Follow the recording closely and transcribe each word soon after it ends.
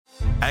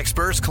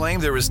Experts claim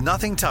there is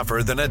nothing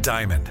tougher than a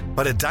diamond.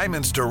 But at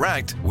Diamonds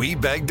Direct, we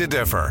beg to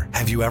differ.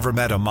 Have you ever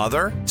met a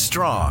mother?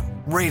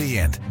 Strong,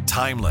 radiant,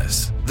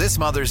 timeless. This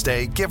Mother's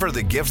Day, give her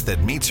the gift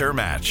that meets her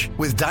match.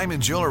 With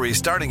diamond jewelry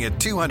starting at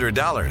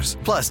 $200.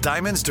 Plus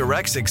Diamonds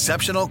Direct's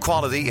exceptional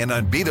quality and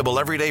unbeatable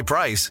everyday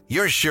price,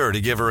 you're sure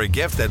to give her a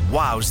gift that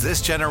wows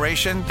this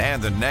generation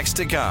and the next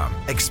to come.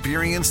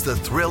 Experience the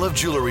thrill of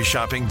jewelry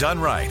shopping done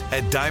right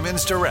at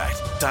Diamonds Direct.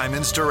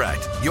 Diamonds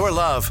Direct. Your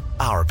love,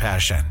 our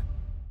passion.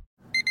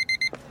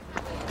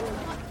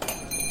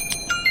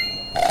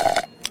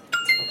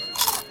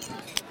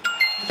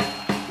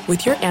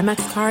 With your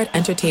Amex card,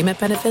 entertainment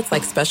benefits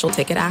like special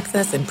ticket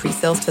access and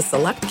pre-sales to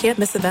select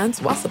can't-miss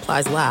events while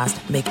supplies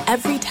last make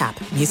every tap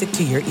music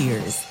to your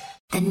ears.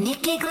 The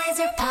Nikki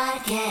Glaser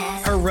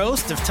Podcast. Her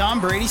roast of Tom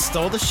Brady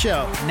stole the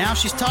show. Now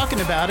she's talking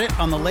about it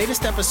on the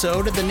latest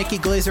episode of the Nikki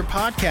Glaser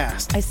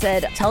Podcast. I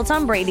said, tell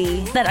Tom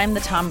Brady that I'm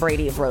the Tom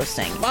Brady of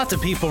roasting. Lots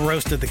of people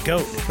roasted the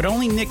GOAT, but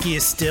only Nikki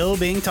is still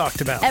being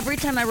talked about. Every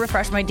time I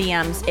refresh my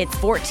DMs, it's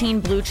 14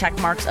 blue check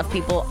marks of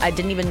people I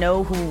didn't even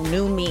know who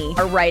knew me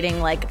are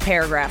writing like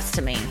paragraphs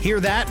to me.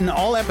 Hear that in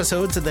all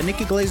episodes of the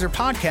Nikki Glaser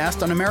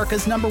Podcast on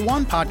America's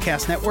 #1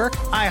 podcast network,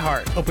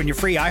 iHeart. Open your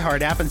free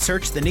iHeart app and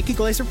search the Nikki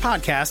Glaser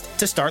Podcast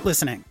to start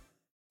listening.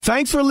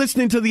 Thanks for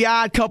listening to the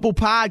Odd Couple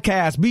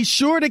podcast. Be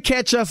sure to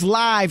catch us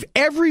live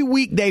every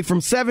weekday from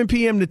 7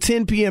 p.m. to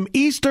 10 p.m.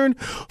 Eastern,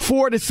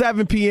 4 to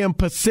 7 p.m.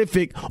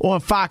 Pacific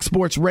on Fox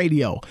Sports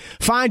Radio.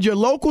 Find your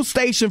local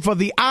station for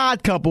the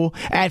Odd Couple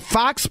at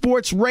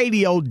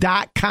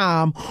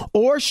foxsportsradio.com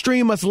or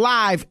stream us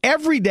live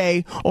every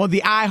day on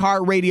the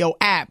iHeartRadio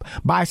app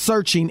by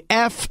searching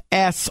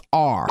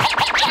FSR. Now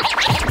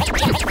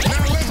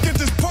let's get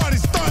this party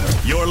started.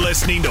 You're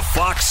listening to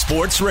Fox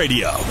Sports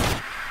Radio.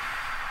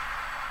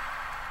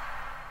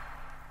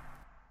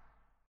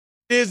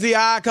 Here's the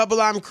Odd Couple.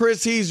 I'm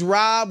Chris. He's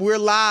Rob. We're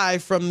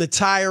live from the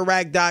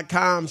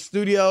TireRack.com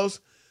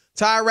studios.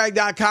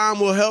 TireRack.com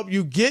will help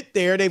you get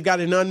there. They've got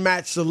an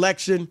unmatched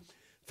selection,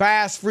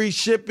 fast, free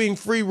shipping,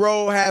 free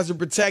road hazard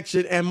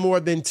protection, and more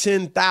than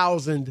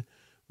 10,000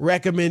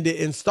 recommended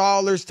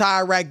installers.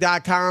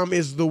 TireRack.com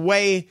is the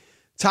way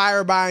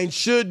tire buying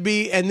should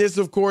be. And this,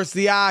 of course,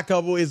 the Odd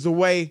Couple is the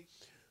way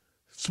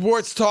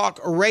sports talk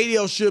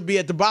radio should be.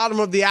 At the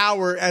bottom of the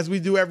hour, as we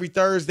do every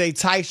Thursday,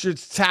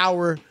 Tyshert's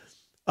Tower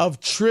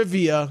of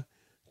Trivia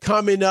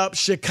coming up,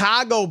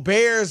 Chicago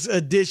Bears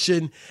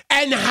edition.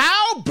 And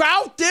how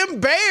about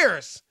them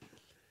Bears?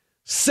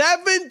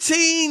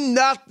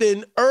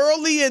 17-0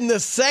 early in the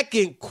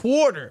second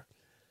quarter.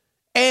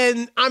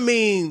 And, I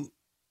mean,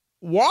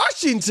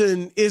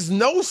 Washington is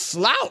no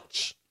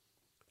slouch.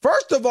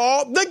 First of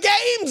all, the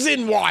game's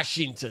in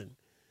Washington.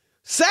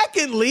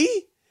 Secondly,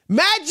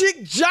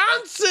 Magic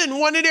Johnson,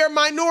 one of their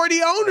minority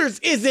owners,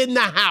 is in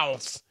the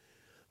house.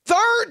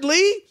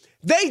 Thirdly,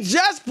 they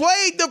just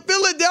played the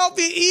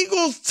Philadelphia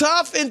Eagles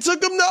tough and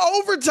took them to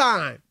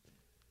overtime.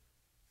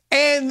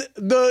 And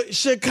the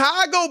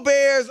Chicago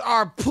Bears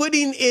are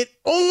putting it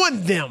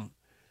on them,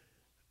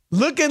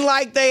 looking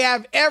like they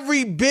have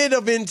every bit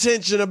of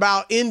intention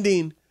about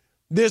ending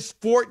this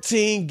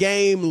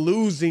 14-game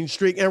losing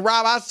streak. And,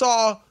 Rob, I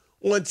saw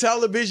on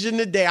television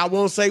today, I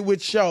won't say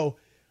which show,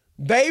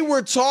 they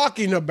were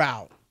talking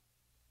about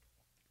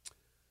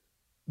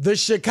the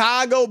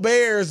Chicago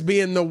Bears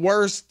being the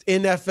worst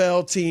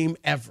NFL team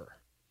ever.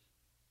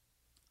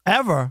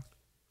 Ever?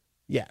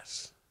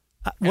 Yes.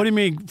 What do you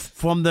mean?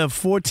 From the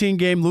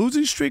 14-game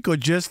losing streak or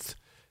just?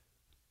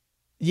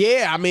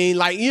 Yeah, I mean,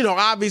 like, you know,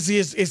 obviously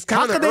it's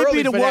kind of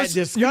early for that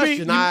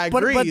discussion. I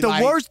agree. But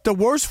the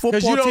worst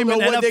football team in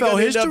NFL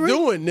history? End up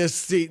doing this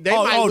season. They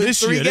might win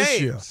this 3 year, games.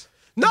 This year.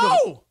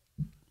 No.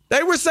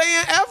 They were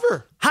saying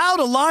ever. How?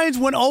 The Lions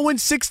went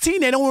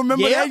 0-16. They don't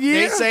remember that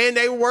year? They're saying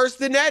they were worse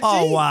than that team.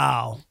 Oh,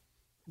 wow.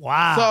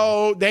 Wow.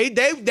 So they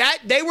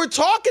were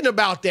talking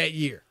about that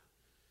year.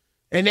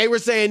 And they were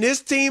saying this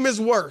team is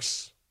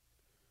worse.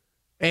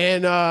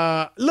 And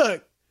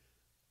look.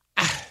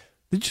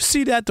 Did you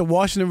see that? The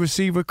Washington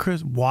receiver,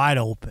 Chris, wide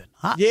open.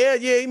 Huh? Yeah,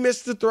 he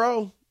missed the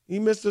throw. He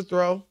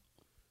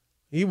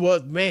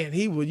was,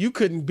 you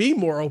couldn't be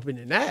more open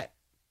than that.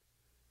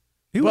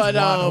 He was wide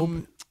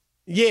open.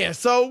 Yeah,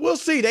 so we'll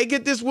see. They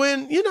get this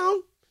win, you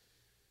know.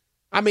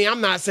 I mean,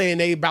 I'm not saying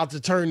they about to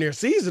turn their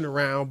season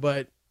around,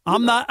 but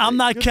I'm not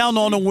counting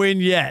on a win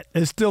yet.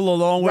 It's still a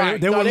long way.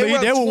 Right. They were up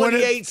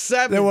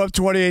 28-7. They were up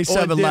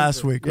 28-7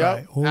 last week.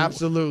 Yep, right?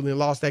 Absolutely.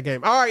 Lost that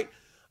game. All right.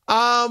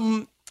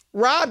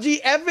 Rob G.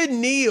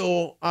 Evan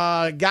Neal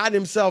got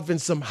himself in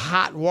some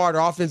hot water,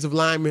 offensive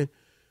lineman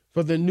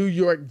for the New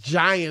York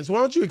Giants. Why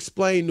don't you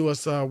explain to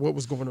us what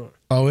was going on?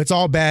 Oh, it's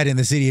all bad in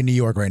the city of New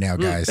York right now,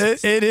 guys.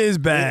 It is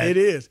bad. It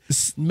is.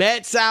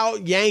 Mets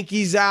out,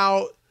 Yankees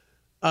out.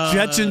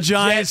 Jets and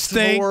Giants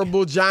stink.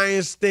 Horrible.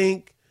 Giants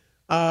stink.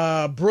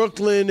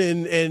 Brooklyn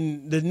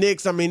and the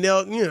Knicks, I mean,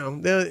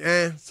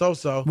 they're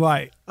so-so.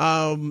 Right.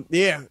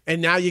 Yeah,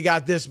 and now you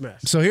got this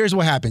mess. So here's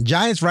what happened.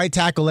 Giants right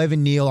tackle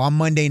Evan Neal on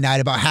Monday night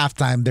about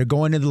halftime. They're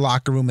going to the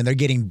locker room and they're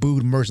getting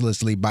booed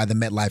mercilessly by the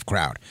MetLife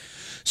crowd.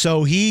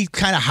 So he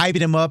kind of hyped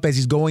him up as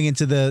he's going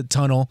into the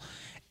tunnel.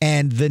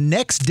 And the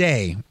next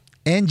day,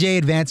 NJ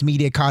Advanced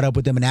Media caught up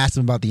with him and asked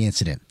him about the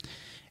incident.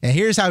 And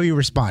here's how he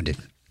responded.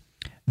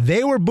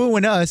 They were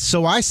booing us,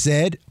 so I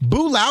said,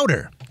 boo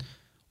louder.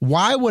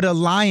 Why would a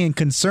lion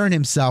concern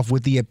himself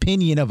with the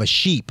opinion of a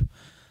sheep?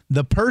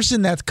 The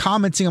person that's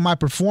commenting on my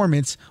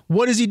performance,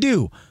 what does he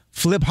do?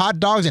 Flip hot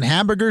dogs and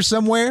hamburgers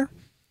somewhere?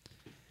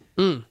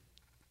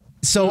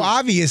 So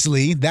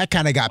obviously, that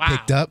kind of got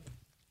picked up.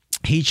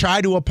 He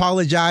tried to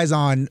apologize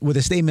with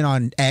a statement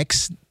on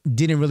X.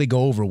 Didn't really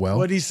go over well.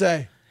 What'd he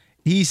say?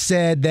 He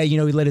said that, he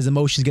let his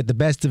emotions get the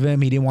best of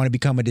him. He didn't want to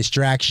become a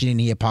distraction.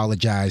 He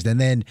apologized. And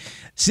then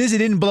since it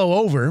didn't blow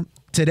over,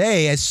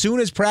 today, as soon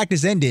as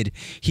practice ended,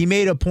 he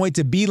made a point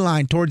to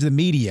beeline towards the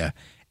media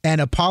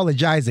and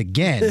apologize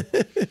again,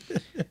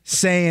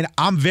 saying,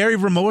 I'm very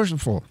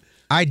remorseful.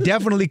 I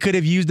definitely could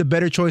have used a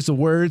better choice of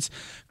words.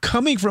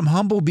 Coming from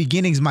humble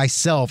beginnings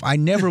myself, I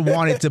never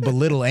wanted to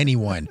belittle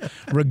anyone,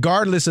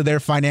 regardless of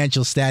their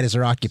financial status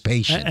or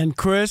occupation. And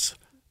Chris,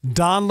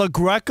 Don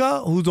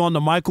LaGreca, who's on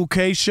the Michael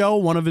Kay show,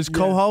 one of his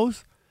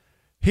co-hosts,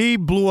 he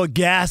blew a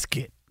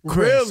gasket.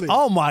 Chris. Really?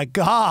 Oh my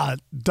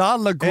God,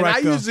 Don LaGreca. And I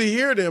usually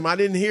hear them. I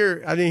didn't hear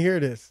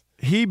this.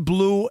 He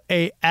blew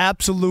a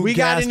absolute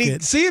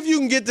gasket. See if you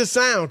can get the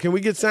sound. Can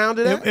we get sound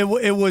of that?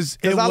 It was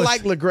because I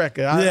like LaGreca.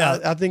 Yeah,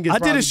 I think I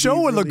did a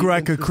show with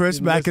LaGreca, Chris,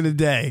 back in the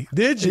day.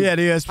 Did you? Yeah,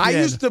 the ESPN. I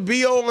used to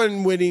be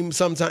on with him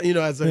sometimes,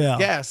 as a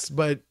guest.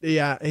 But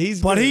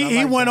he's. But good.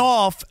 he went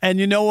off, and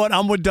you know what?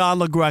 I'm with Don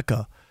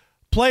LaGreca.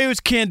 Players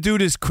can't do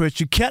this, Chris.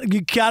 You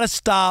gotta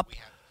stop.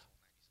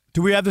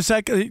 Do we have the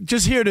second?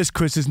 Just hear this,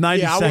 Chris. It's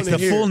 90 seconds.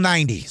 The full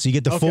 90, so you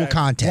get the full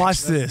context.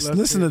 Watch this.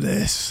 Listen to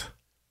this.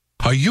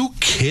 Are you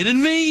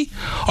kidding me?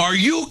 Are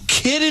you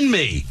kidding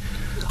me?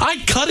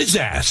 I'd cut his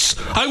ass.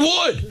 I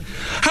would.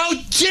 How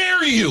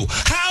dare you?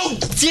 How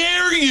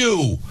dare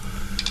you?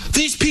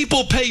 These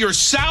people pay your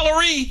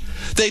salary.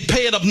 They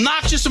pay an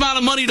obnoxious amount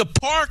of money to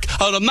park,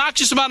 an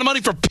obnoxious amount of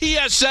money for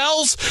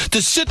PSLs to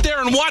sit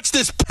there and watch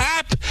this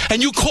pap,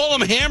 and you call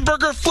them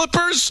hamburger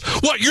flippers?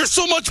 What, you're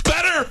so much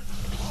better?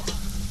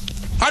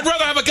 I'd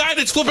rather have a guy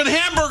that's flipping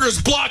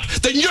hamburgers block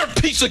than your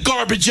piece of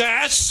garbage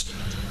ass.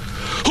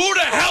 Who the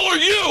hell are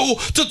you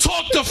to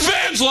talk to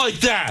fans like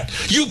that?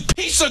 You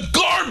piece of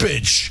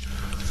garbage.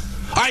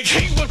 I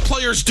hate when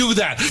players do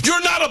that.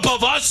 You're not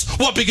above us.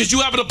 What, because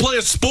you happen to play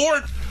a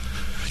sport?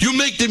 You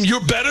make them,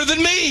 you're better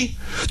than me?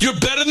 You're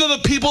better than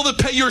the people that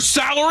pay your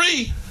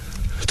salary?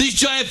 These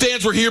Giant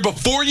fans were here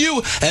before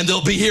you, and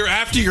they'll be here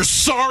after your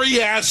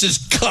sorry ass is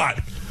cut.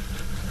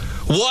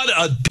 What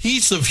a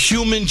piece of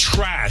human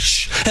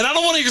trash. And I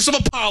don't want to hear some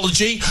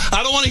apology.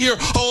 I don't want to hear,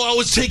 I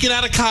was taken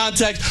out of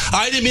context.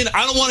 I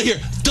don't want to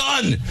hear,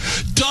 done.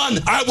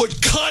 I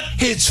would cut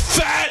his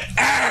fat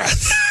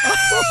ass.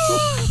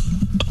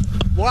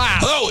 Wow.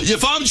 Oh,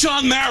 if I'm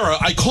John Mara,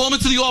 I call him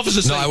into the office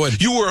and say, I would.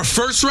 You were a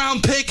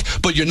first-round pick,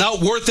 but you're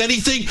not worth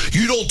anything.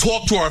 You don't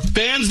talk to our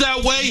fans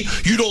that way.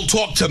 You don't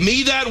talk to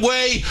me that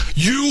way.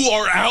 You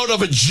are out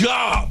of a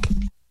job.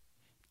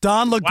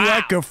 Don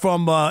LaGreca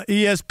from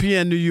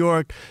ESPN New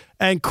York.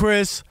 And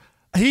Chris,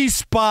 he's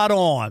spot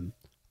on.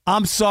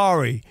 I'm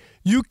sorry.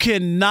 You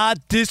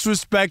cannot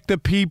disrespect the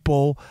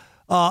people,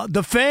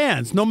 the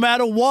fans, no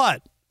matter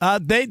what.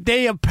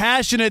 They are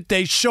passionate.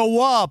 They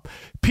show up.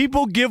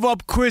 People give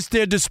up, Chris,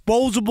 their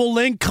disposable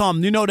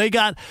income.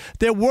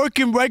 They're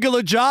working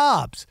regular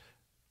jobs.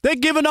 They're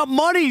giving up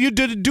money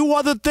to do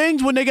other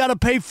things when they got to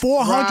pay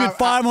 $400,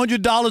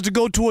 $500 to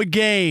go to a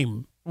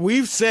game.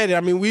 We've said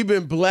it. We've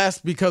been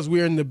blessed because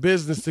we're in the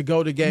business to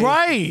go to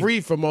games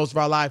free for most of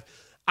our life.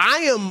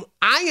 I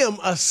am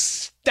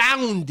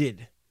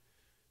astounded,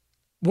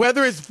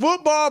 whether it's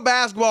football,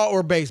 basketball,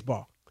 or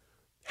baseball,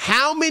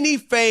 how many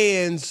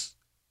fans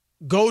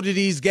go to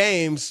these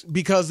games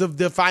because of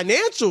the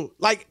financial,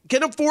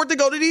 can afford to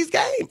go to these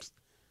games.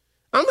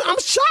 I'm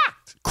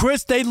shocked.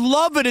 Chris, they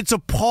love it. It's a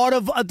part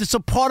of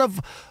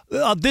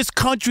this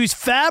country's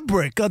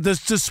fabric, the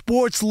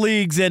sports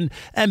leagues,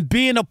 and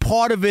being a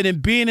part of it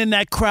and being in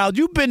that crowd.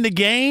 You've been to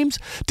games.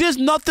 There's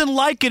nothing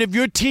like it if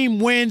your team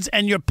wins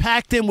and you're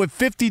packed in with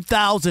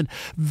 50,000.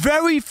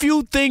 Very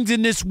few things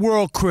in this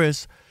world,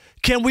 Chris,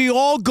 can we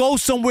all go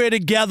somewhere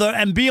together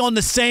and be on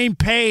the same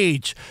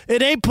page.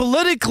 It ain't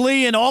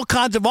politically and all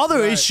kinds of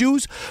other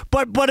issues,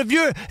 but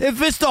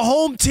if it's the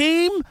home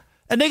team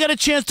and they got a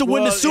chance to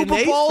win the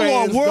Super Bowl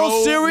or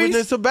World Series. When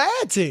it's a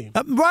bad team.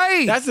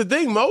 Right. That's the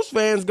thing. Most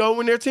fans go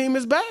when their team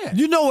is bad.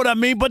 You know what I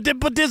mean? But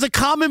there's a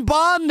common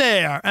bond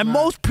there. And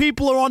most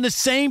people are on the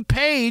same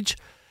page.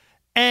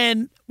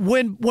 And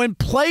when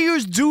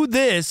players do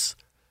this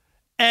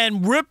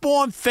and rip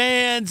on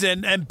fans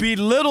and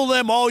belittle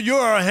them,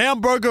 you're a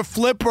hamburger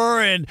flipper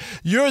and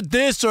you're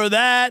this or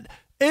that,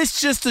 it's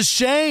just a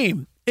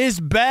shame. It's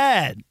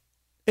bad.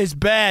 It's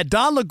bad.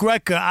 Don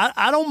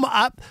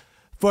LaGreca,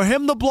 for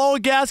him to blow a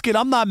gasket,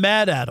 I'm not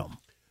mad at him.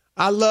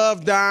 I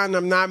love Don.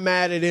 I'm not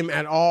mad at him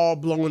at all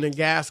blowing a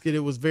gasket.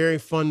 It was very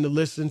fun to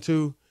listen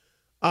to.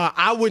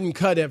 I wouldn't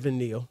cut Evan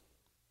Neal.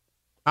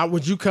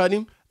 Would you cut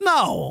him?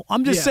 No,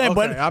 I'm just saying.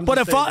 okay. But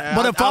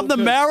if I'm the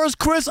Maras,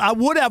 Chris, I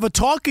would have a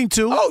talking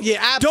to. Oh yeah,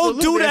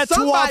 absolutely. Don't do that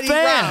to our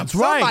fans,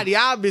 right? Somebody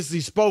obviously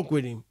spoke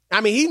with him.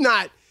 I mean,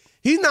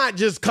 he's not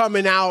just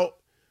coming out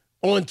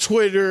on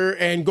Twitter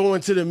and going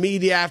to the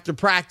media after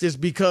practice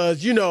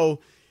because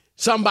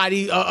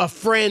somebody, a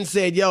friend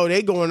said, "Yo,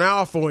 they going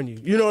off on you."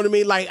 You know what I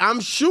mean? Like,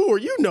 I'm sure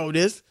you know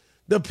this.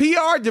 The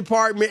PR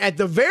department at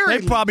the very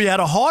they probably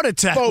had a heart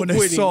attack when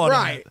they saw that.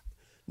 Right.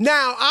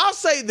 Now, I'll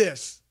say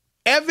this.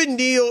 Evan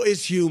Neal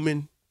is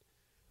human.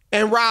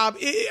 And Rob,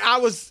 I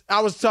was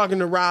talking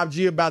to Rob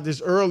G about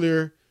this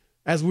earlier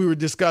as we were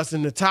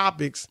discussing the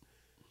topics.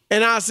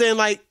 And I was saying,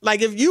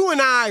 like if you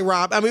and I,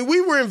 Rob, I mean,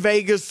 we were in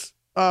Vegas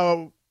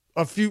for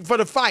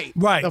the fight.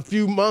 Right. A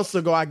few months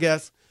ago, I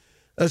guess,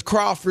 as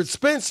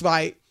Crawford-Spence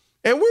fight.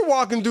 And we're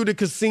walking through the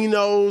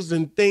casinos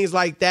and things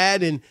like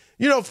that. And,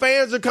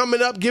 fans are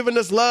coming up, giving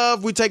us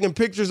love. We're taking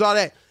pictures, all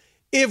that.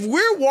 If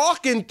we're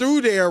walking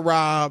through there,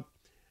 Rob,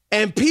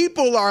 and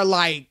people are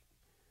like,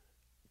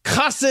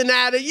 cussing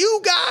at it.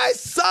 You guys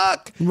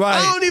suck. Right.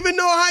 I don't even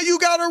know how you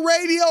got a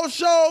radio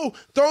show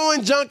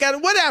throwing junk at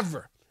it.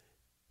 Whatever.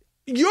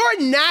 Your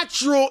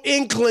natural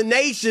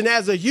inclination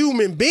as a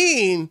human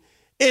being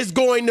is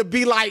going to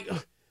be like,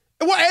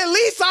 well, at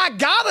least I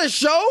got a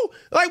show.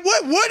 Like,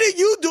 what do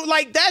you do?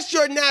 Like, that's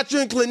your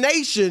natural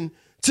inclination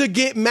to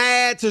get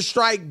mad, to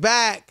strike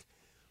back.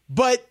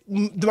 But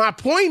my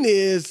point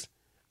is,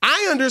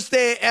 I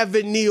understand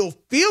Evan Neal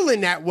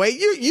feeling that way.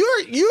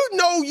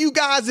 You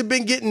guys have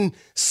been getting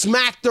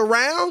smacked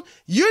around.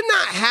 You're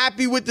not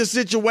happy with the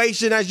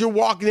situation as you're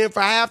walking in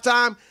for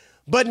halftime.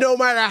 But no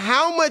matter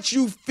how much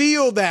you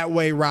feel that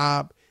way,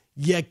 Rob,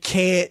 you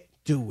can't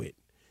do it.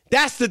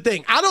 That's the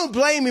thing. I don't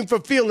blame him for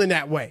feeling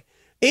that way.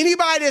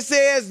 Anybody that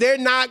says they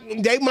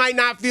might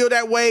not feel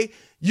that way,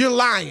 you're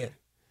lying.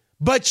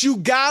 But you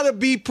gotta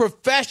be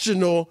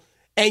professional,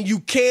 and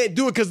you can't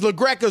do it because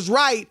LaGreca's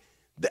right.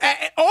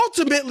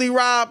 Ultimately,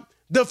 Rob,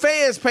 the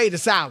fans pay the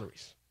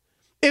salaries.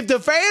 If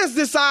the fans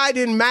decide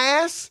in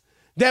mass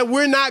that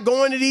we're not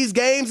going to these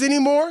games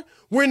anymore,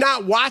 we're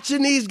not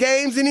watching these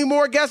games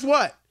anymore, guess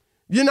what?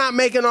 You're not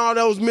making all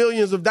those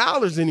millions of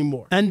dollars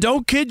anymore. And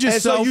don't kid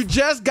yourself. And so you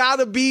just got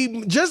to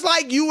be, just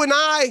like you and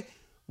I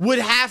would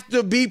have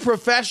to be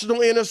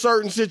professional in a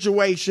certain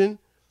situation,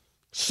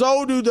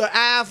 so do the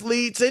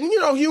athletes. And,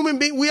 human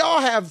beings, we all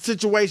have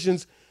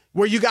situations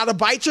where you got to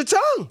bite your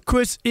tongue.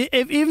 Chris,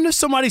 even if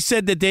somebody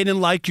said that they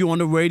didn't like you on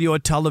the radio or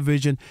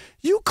television,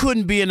 you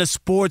couldn't be in a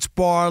sports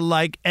bar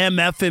like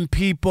MFing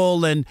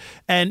people and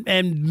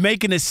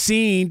making a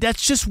scene.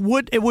 That's just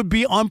it would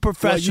be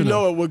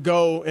unprofessional. Well, it would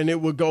go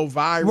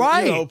viral.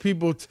 Right.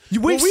 People.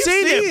 We've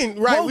seen it.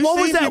 Right. What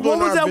was that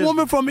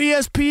woman from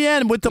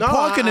ESPN with the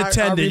parking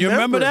attendant? You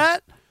remember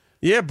that?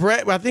 Yeah,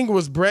 Brett. I think it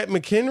was Brett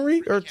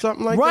McHenry or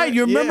something like that. Right,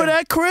 you remember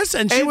that, Chris?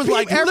 And she was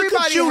like, "Look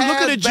at you! Look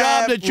at the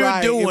job that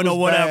you're doing, or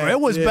whatever."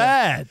 It was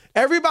bad.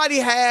 Everybody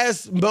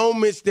has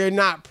moments they're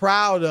not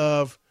proud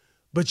of,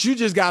 but you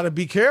just got to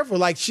be careful.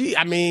 Like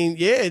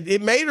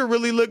it made her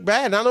really look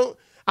bad. I don't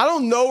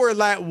know her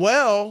that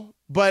well,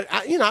 but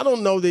I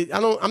don't know that.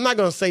 I'm not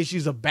gonna say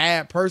she's a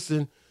bad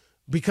person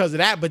because of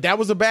that, but that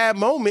was a bad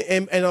moment,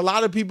 and a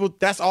lot of people,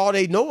 that's all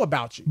they know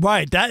about you.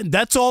 Right.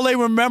 That's all they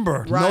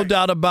remember. Right. No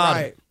doubt about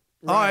it.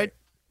 Right. All right.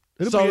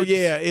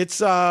 It's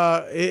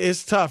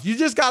tough. You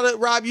just gotta,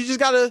 Rob, you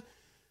gotta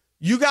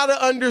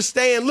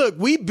understand, look,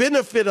 we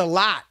benefit a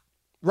lot,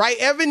 right?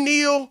 Evan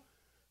Neal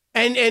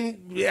and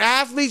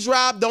athletes,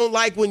 Rob, don't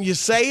like when you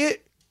say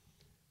it,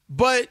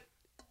 but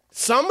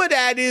some of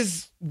that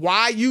is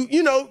why you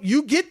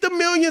get the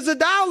millions of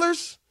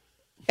dollars,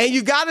 and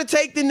you gotta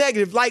take the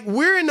negative. Like,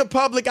 we're in the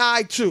public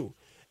eye too.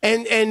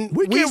 And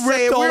we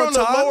say we're on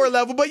a lower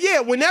level. But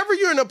yeah, whenever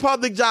you're in a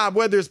public job,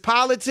 whether it's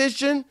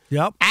politician,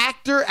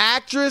 actor,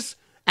 actress,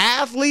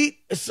 athlete,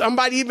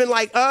 somebody even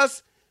like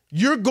us,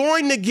 you're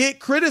going to get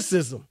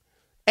criticism.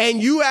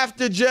 And you have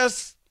to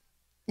just,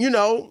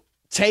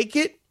 take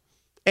it.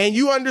 And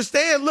you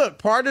understand, look,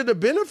 part of the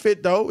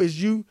benefit, though,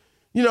 is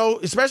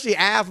especially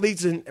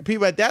athletes and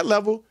people at that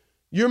level,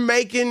 you're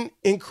making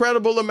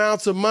incredible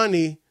amounts of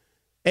money.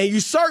 And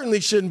you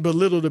certainly shouldn't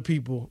belittle the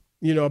people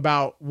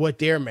about what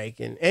they're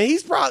making. And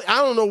he's probably, I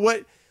don't know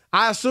what,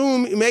 I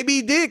assume maybe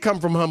he did come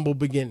from humble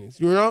beginnings.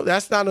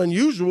 That's not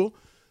unusual.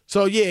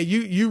 So, yeah,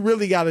 you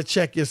really got to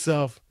check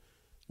yourself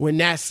when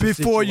that's the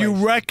before situation.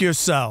 You wreck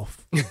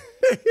yourself.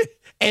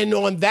 And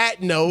on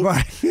that note,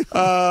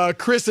 right.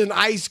 Chris and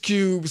Ice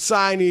Cube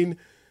signing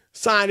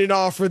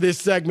off for this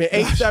segment.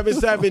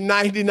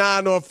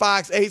 877-99 on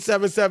Fox,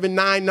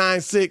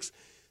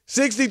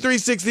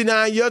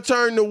 877-996-6369. Your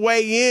turn to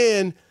weigh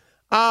in.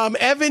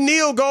 Evan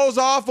Neal goes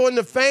off on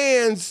the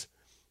fans.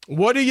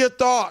 What are your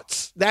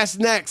thoughts? That's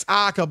next.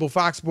 Couple,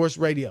 Fox Sports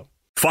Radio.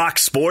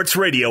 Fox Sports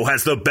Radio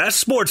has the best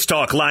sports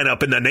talk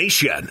lineup in the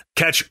nation.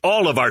 Catch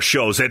all of our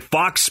shows at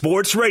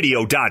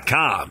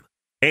foxsportsradio.com.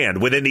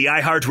 And within the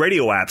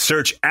iHeartRadio app,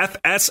 search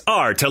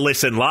FSR to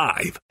listen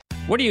live.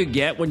 What do you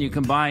get when you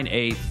combine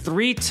a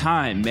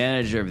 3-time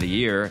Manager of the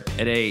Year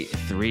and a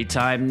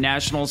 3-time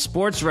National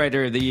Sports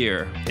Writer of the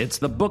Year? It's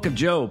the Book of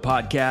Joe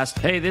podcast.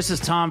 Hey, this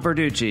is Tom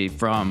Verducci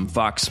from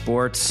Fox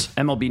Sports,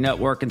 MLB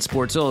Network, and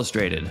Sports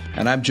Illustrated.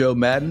 And I'm Joe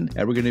Madden,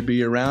 and we're going to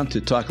be around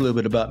to talk a little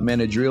bit about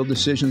managerial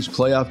decisions,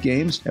 playoff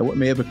games, and what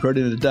may have occurred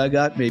in the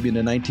dugout maybe in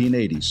the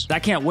 1980s. I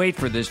can't wait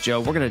for this, Joe.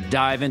 We're going to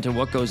dive into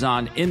what goes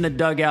on in the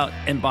dugout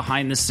and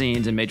behind the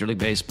scenes in Major League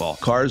Baseball.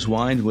 Cars,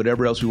 wine,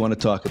 whatever else we want to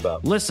talk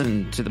about.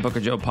 Listen to the Book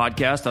of Joe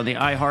podcast on the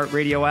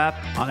iHeartRadio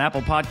app, on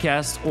Apple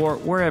Podcasts, or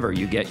wherever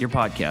you get your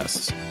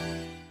podcasts.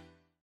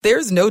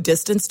 There's no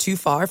distance too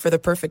far for the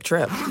perfect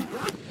trip.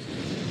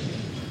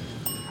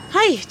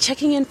 Hi,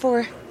 checking in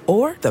for...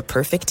 Or the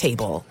perfect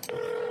table.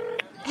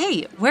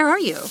 Hey, where are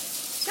you?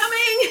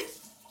 Coming!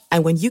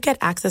 And when you get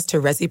access to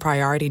Resi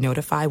Priority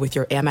Notify with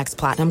your Amex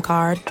Platinum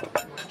card...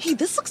 Hey,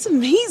 this looks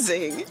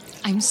amazing.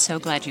 I'm so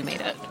glad you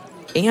made it.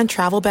 And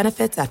travel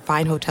benefits at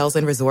fine hotels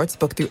and resorts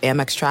booked through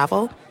Amex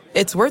Travel,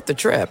 it's worth the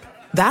trip.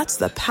 That's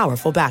the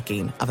powerful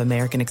backing of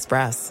American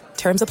Express.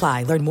 Terms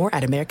apply. Learn more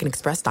at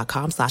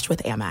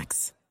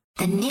americanexpress.com/withAmex.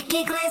 The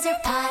Nikki Glaser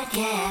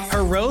Podcast.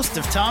 Her roast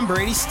of Tom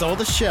Brady stole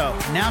the show.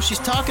 Now she's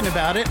talking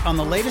about it on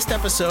the latest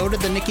episode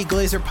of the Nikki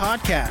Glaser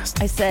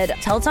Podcast. I said,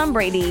 tell Tom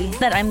Brady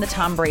that I'm the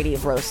Tom Brady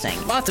of roasting.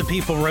 Lots of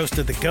people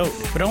roasted the GOAT,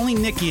 but only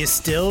Nikki is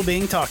still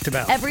being talked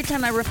about. Every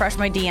time I refresh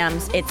my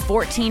DMs, it's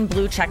 14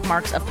 blue check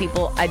marks of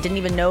people I didn't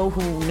even know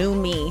who knew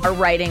me are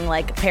writing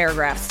like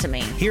paragraphs to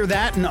me. Hear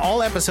that in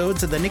all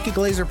episodes of the Nikki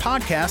Glaser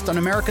Podcast on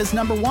America's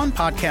 #1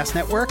 podcast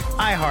network,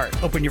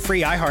 iHeart. Open your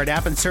free iHeart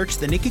app and search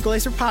the Nikki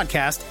Glaser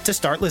Podcast to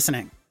start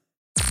listening.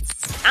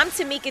 I'm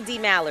Tamika D.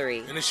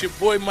 Mallory. And it's your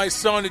boy, my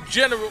son, the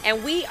General.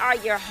 And we are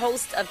your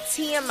hosts of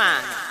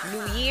TMI.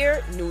 New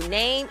year, new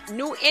name,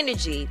 new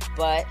energy,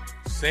 but...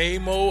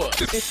 same old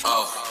us.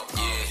 Oh,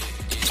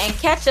 yeah. And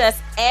catch us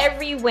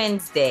every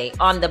Wednesday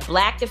on the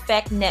Black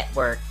Effect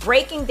Network,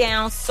 breaking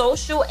down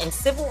social and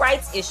civil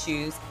rights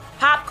issues,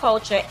 pop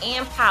culture,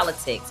 and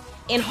politics,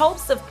 in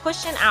hopes of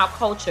pushing our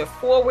culture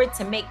forward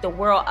to make the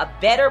world a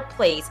better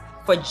place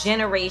for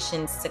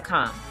generations to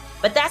come.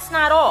 But that's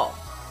not all.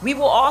 We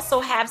will also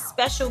have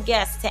special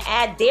guests to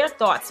add their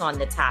thoughts on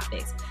the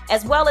topics,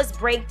 as well as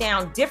break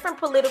down different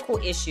political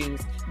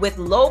issues with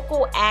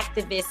local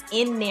activists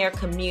in their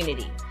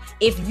community.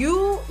 If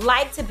you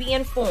like to be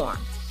informed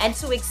and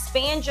to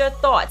expand your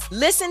thoughts,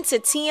 listen to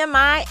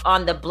TMI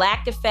on the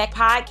Black Effect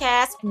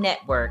Podcast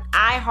Network,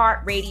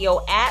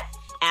 iHeartRadio app,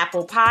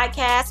 Apple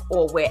Podcasts,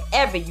 or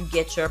wherever you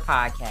get your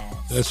podcasts.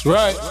 That's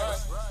right.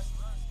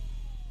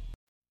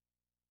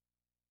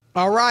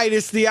 All right,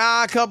 it's the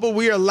Odd Couple.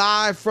 We are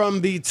live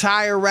from the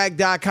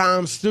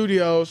TireRack.com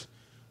studios.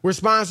 We're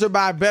sponsored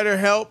by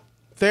BetterHelp.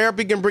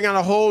 Therapy can bring out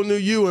a whole new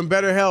you, and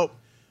BetterHelp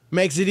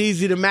makes it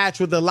easy to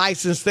match with a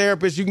licensed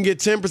therapist. You can get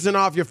 10%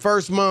 off your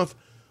first month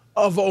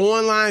of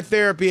online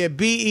therapy at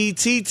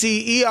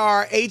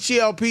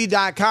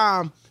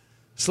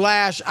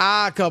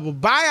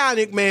BetterHelp.com/oddcouple.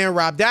 Bionic Man,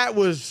 Rob, that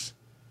was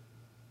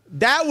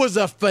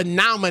a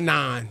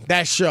phenomenon,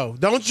 that show.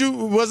 Don't you?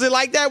 Was it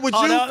like that with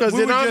you? Because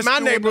in my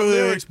neighborhood.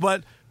 Lyrics,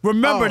 but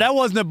remember, that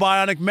wasn't a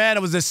Bionic Man. It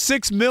was a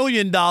 $6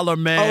 million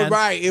man. Oh,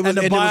 right. It was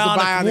a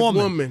Bionic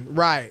woman.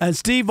 Right. And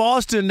Steve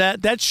Austin,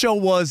 that show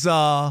was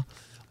on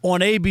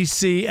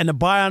ABC, and the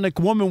Bionic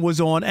Woman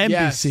was on NBC.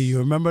 Yes. You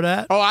remember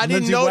that? Oh, I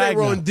didn't know they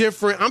were on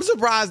different. I'm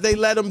surprised they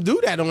let them do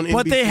that on NBC.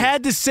 But they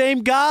had the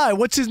same guy.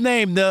 What's his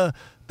name? The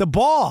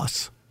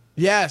boss.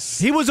 Yes.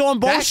 He was on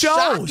both shows.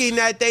 That's shocking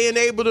that they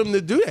enabled him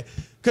to do that.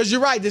 Because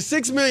you're right, the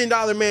 $6 million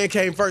man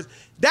came first.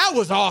 That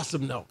was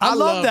awesome, though. I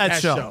love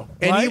that show.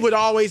 And right? he would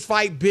always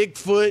fight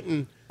Bigfoot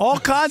and all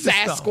kinds of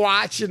stuff.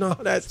 Sasquatch and all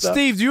that stuff.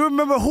 Steve, do you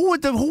remember who was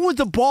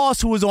the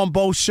boss who was on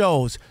both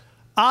shows?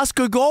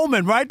 Oscar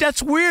Goldman, right?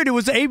 That's weird. It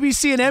was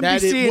ABC and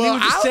NBC, and he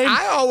was the same.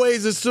 I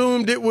always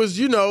assumed it was,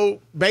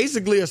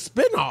 basically a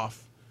spinoff.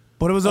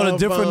 But it was on a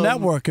different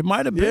network. It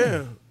might have been.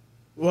 Yeah.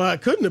 Well,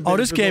 it couldn't have been. Oh,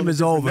 this game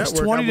is over. It's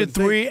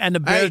 20-3, and the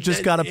Bears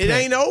just got a pick. It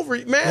ain't over.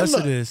 Man, yes,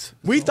 look, it is.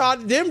 We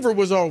thought Denver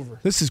was over.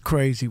 This is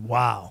crazy.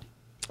 Wow.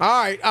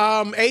 All right.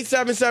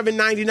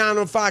 877-99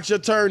 on Fox, your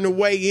turn to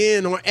weigh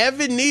in on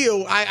Evan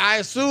Neal. I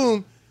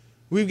assume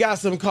we've got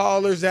some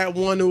callers that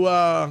want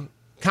to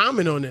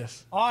comment on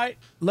this. All right.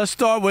 Let's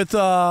start with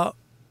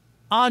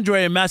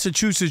Andre in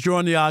Massachusetts. You're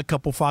on the Odd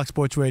Couple, Fox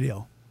Sports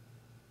Radio.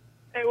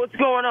 Hey, what's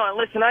going on?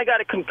 Listen, I got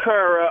to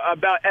concur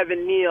about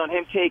Evan Neal and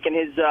him taking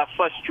his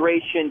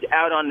frustrations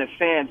out on the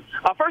fans.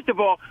 First of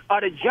all,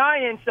 the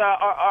Giants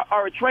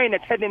are a train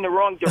that's heading in the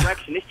wrong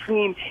direction. This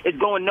team is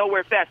going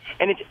nowhere fast,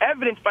 and it's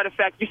evidenced by the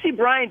fact you see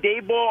Brian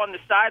Daboll on the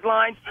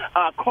sidelines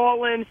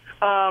calling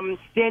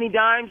Danny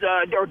Dimes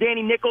or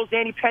Danny Nichols,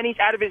 Danny Penny's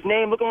out of his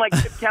name, looking like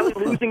Chip Kelly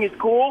losing his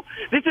cool.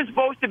 This is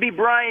supposed to be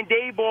Brian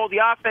Daboll, the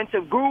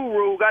offensive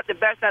guru, who got the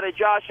best out of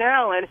Josh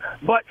Allen,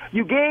 but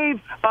you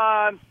gave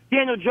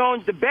Daniel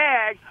Jones the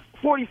bag,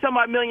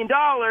 $40-some-odd million,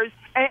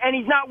 and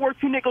he's not worth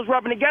two nickels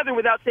rubbing together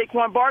without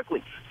Saquon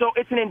Barkley. So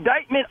it's an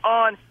indictment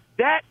on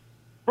that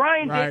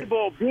Brian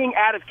Daboll being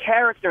out of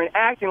character and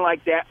acting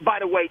like that, by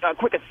the way,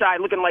 quick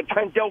aside, looking like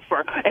Trent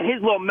Dilfer and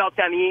his little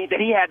meltdown that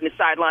he had in the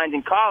sidelines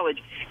in college,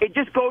 it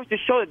just goes to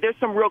show that there's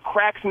some real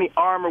cracks in the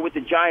armor with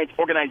the Giants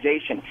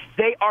organization.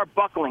 They are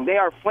buckling. They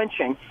are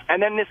flinching.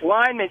 And then this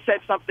lineman said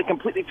something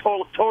completely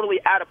totally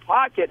out of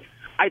pocket.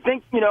 I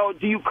think,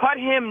 do you cut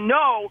him?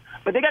 No,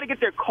 but they got to get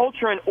their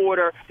culture in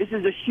order. This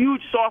is a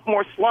huge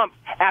sophomore slump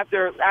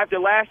after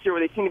last year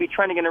where they seem to be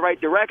trending in the right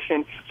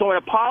direction. So an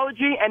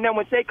apology, and then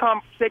when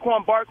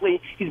Saquon Barkley,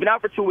 he's been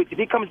out for 2 weeks. If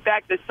he comes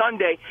back this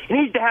Sunday, he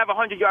needs to have a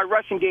 100-yard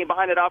rushing game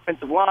behind that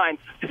offensive line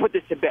to put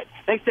this to bed.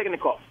 Thanks for taking the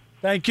call.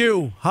 Thank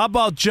you. How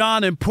about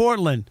John in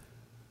Portland?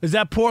 Is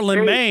that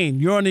Portland, Maine?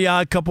 You're on the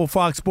Odd Couple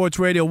Fox Sports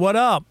Radio. What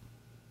up?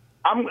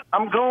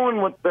 I'm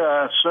going with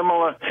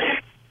similar.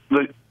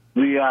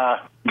 The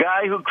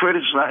guy who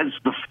criticized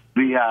the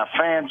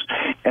fans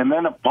and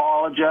then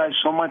apologized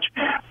so much,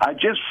 I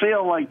just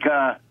feel like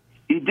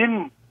he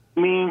didn't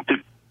mean to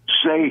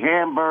say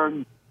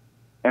hamburg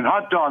and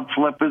hot dog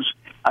flippers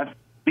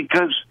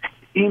because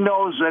he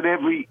knows that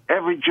every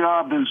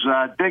job is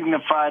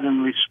dignified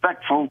and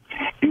respectful.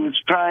 He was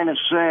trying to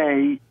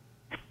say,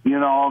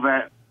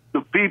 that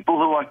the people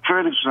who are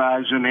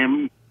criticizing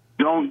him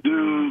don't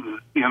do,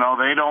 they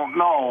don't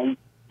know.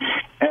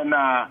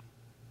 And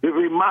it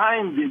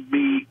reminded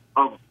me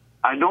of,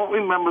 I don't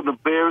remember the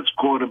Bears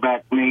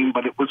quarterback name,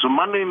 but it was a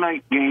Monday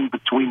night game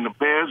between the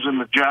Bears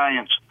and the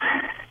Giants.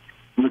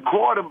 And the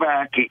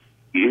quarterback,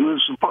 he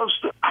was supposed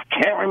to, I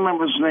can't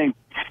remember his name.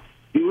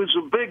 He was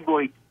a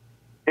bigwig,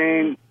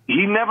 and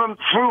he never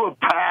threw a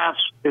pass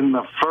in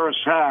the first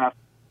half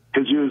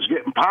because he was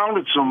getting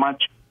pounded so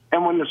much.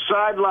 And when the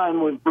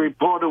sideline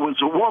reporter was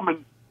a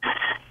woman,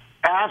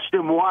 asked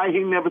him why he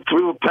never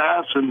threw a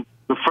pass in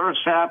the first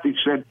half, he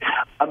said,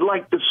 "I'd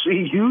like to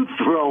see you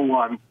throw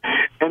one."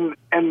 And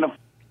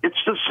it's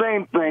the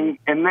same thing.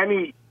 And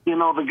then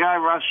the guy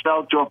rushed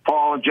out to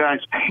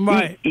apologize.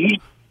 Right.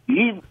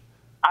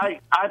 I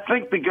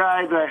think the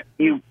guy that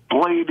you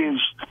played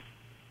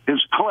his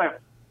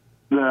clip.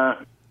 All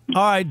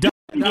right.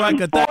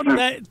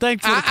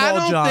 Thanks for the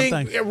call, John.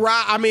 Think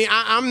Rob,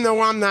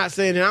 I'm not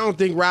saying it. I don't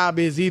think Rob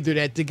is either.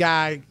 That the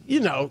guy,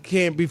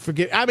 can't be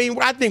forgiven. I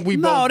think we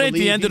both. No, it ain't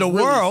the end of the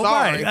world,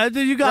 sorry. right?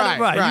 You got it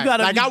right. You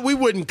got it. We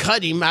wouldn't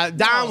cut him.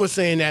 Don was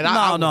saying that.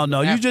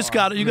 No. You just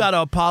got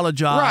to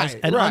apologize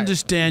and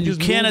understand. You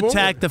can't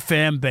attack the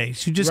fan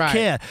base. You just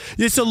can't.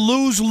 It's a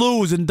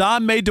lose-lose. And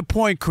Don made the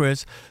point,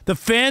 Chris. The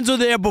fans are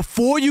there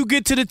before you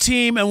get to the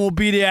team and will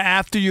be there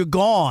after you're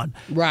gone.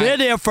 Right. They're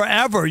there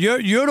forever.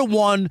 You're the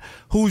one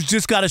who's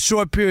just got a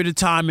short period of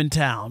time in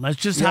town. That's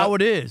just how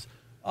it is.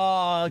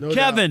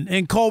 Kevin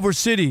in Culver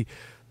City,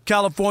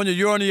 California.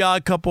 You're on the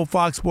Odd Couple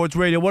Fox Sports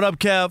Radio. What up,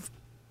 Kev?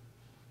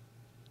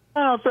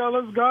 Oh,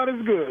 fellas, God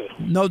is good.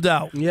 No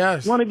doubt.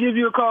 Yes. Want to give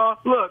you a call?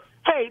 Look,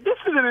 hey, this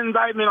is an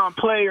indictment on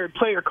player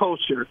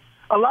culture.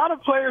 A lot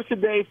of players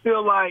today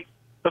feel like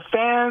the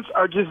fans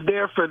are just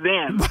there for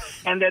them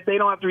and that they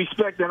don't have to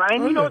respect them.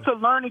 And, it's a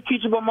learning,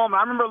 teachable moment.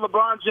 I remember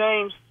LeBron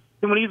James,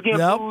 when he's getting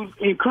booed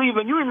in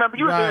Cleveland, you remember,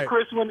 you were there,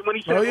 Chris, when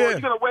he said,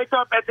 you're going to wake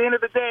up at the end of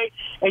the day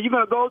and you're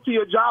going to go to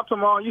your job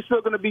tomorrow and you're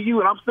still going to be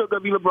you and I'm still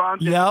going to be LeBron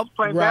James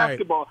playing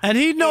basketball. And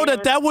he know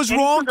that was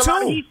wrong, too. He took a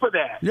lot of heat for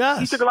that. Yes.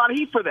 He took a lot of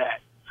heat for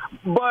that.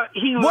 But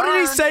what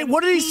did he say?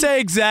 What did he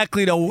say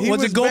exactly, though?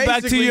 Was it go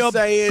back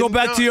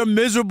to your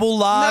miserable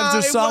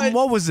lives or something?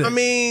 What was it?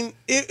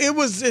 It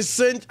was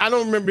I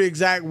don't remember the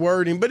exact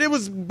wording, but it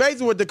was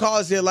basically what the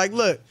caller said. Like,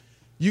 look,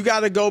 you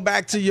got to go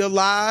back to your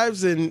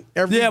lives and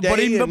every day. But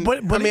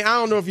I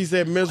don't know if he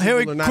said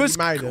miserable or not. Chris, he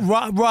might have.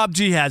 Rob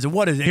G has it.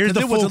 What is it? Here's the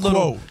full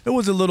quote. It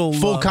was a little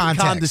full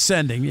context.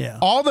 Condescending, yeah.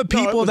 All the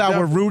people that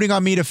were rooting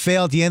on me to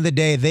fail at the end of the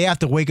day, they have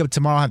to wake up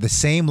tomorrow and have the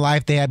same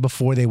life they had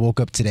before they woke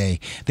up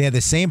today. They have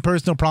the same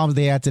personal problems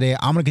they had today.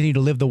 I'm going to continue to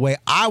live the way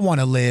I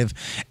want to live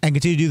and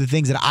continue to do the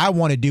things that I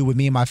want to do with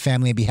me and my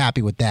family and be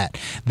happy with that.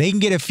 They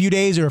can get a few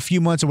days or a few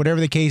months or whatever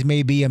the case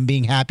may be and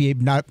being happy,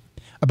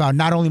 about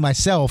not only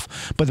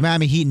myself, but the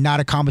Miami Heat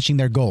not accomplishing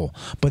their goal.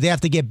 But they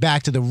have to get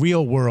back to the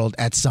real world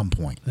at some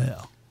point.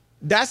 Yeah.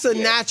 That's a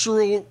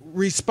natural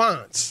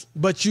response,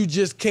 but you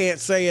just can't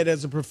say it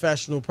as a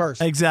professional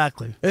person.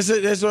 Exactly. That's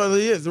what it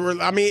is.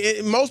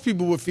 Most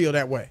people would feel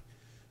that way,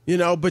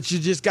 but you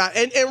just got –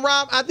 and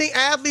Rob, I think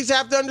athletes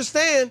have to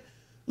understand,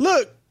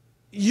 look,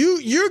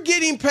 you're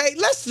getting paid.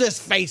 Let's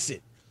just face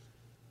it.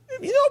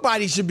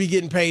 Nobody should be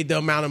getting paid the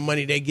amount of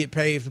money they get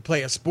paid to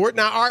play a sport.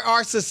 Now,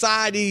 our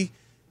society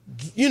 –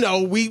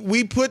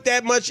 we put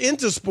that much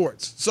into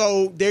sports,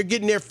 so they're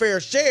getting their fair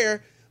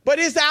share, but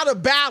it's out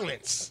of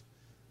balance.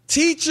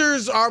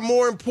 Teachers are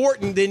more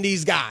important than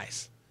these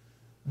guys.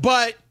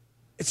 But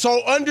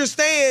so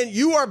understand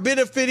you are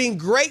benefiting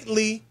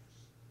greatly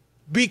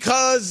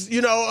because,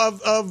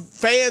 of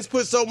fans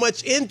put so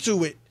much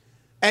into it.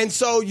 And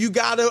so you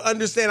got to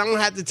understand I'm going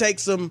to have to take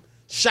some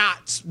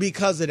shots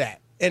because of that.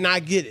 And I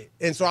get it.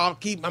 And so I'll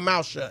keep my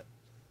mouth shut.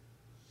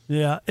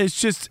 Yeah,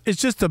 it's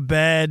just a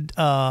bad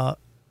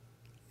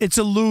it's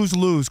a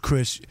lose-lose,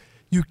 Chris.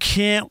 You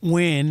can't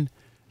win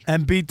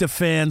and beat the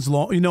fans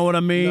long. You know what I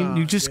mean?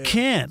 You just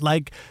can't.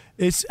 Like,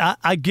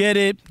 I get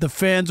it. The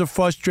fans are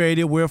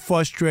frustrated. We're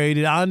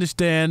frustrated. I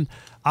understand.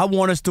 I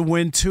want us to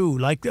win too.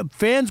 Like,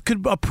 fans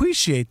could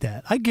appreciate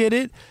that. I get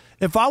it.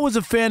 If I was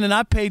a fan and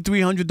I paid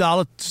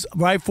 $300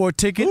 right for a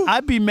ticket,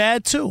 I'd be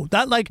mad too.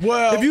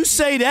 If you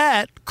say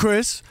that,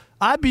 Chris,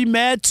 I'd be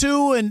mad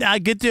too, and I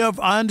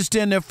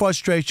understand their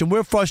frustration.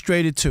 We're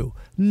frustrated too.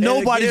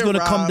 Nobody's going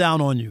to come down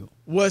on you.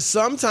 What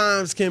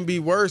sometimes can be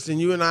worse, and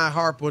you and I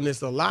harp on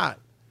this a lot,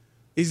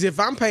 is if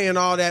I'm paying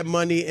all that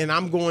money and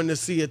I'm going to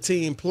see a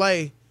team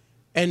play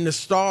and the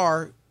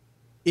star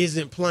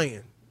isn't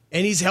playing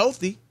and he's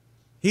healthy.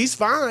 He's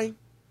fine.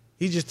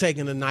 He's just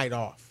taking a night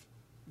off.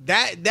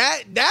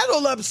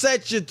 That'll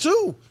upset you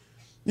too,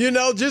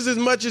 just as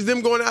much as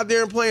them going out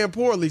there and playing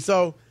poorly.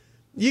 So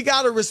you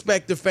got to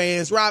respect the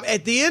fans. Rob,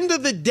 at the end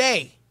of the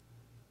day,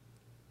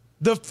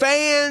 the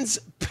fans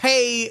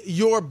pay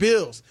your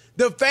bills.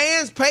 The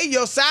fans pay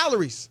your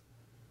salaries.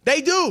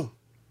 They do.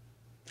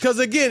 Because,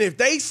 again, if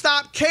they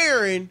stop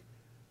caring,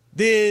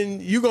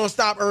 then you're going to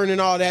stop earning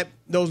all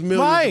those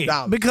millions of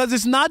dollars. Because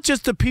it's not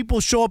just the people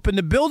show up in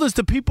the buildings,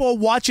 the people are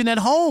watching at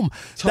home.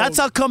 Totally. That's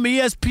how come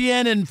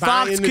ESPN and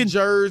Fox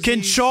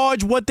can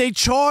charge what they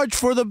charge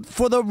for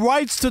the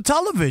rights to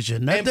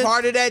television. And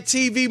part of that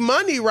TV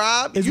money,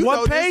 Rob, is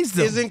what pays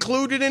them. Is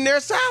included in their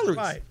salaries.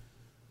 Right.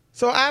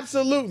 So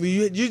absolutely,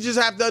 you just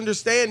have to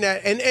understand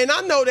that. And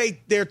I know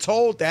they're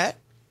told that.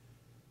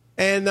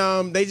 And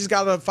they just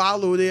got to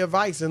follow the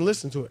advice and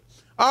listen to it.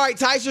 All right,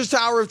 Tysher's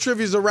Tower of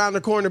Trivia is around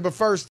the corner, but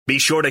first, be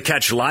sure to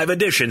catch live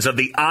editions of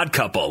The Odd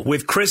Couple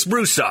with Chris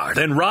Broussard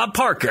and Rob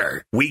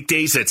Parker.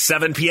 Weekdays at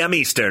 7 p.m.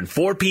 Eastern,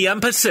 4 p.m.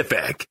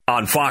 Pacific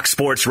on Fox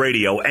Sports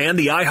Radio and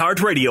the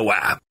iHeartRadio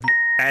app.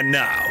 And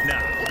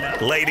now,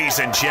 ladies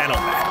and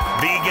gentlemen,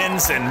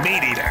 vegans and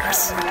meat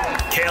eaters,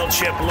 kale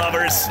chip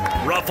lovers,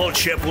 ruffle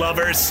chip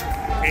lovers,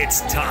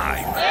 it's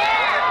time.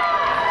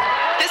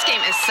 This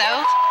game is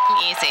so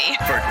easy.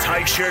 For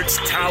Tysher's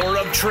Tower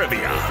of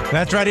Trivia.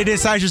 That's right. It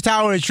is Tysher's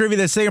Tower of Trivia.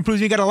 This segment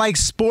proves you got to like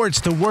sports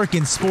to work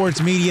in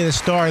sports media. The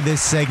star of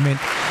this segment,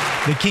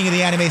 the king of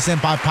the Anime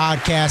Senpai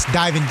podcast,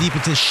 diving deep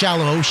into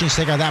shallow oceans.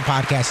 Check out that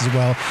podcast as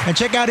well. And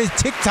check out his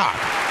TikTok,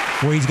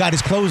 where he's got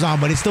his clothes on,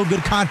 but it's still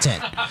good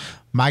content.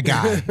 My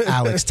guy,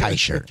 Alex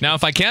Tysher. Now,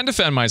 if I can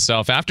defend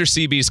myself, after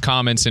CB's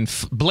comments and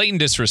blatant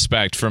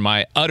disrespect for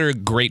my utter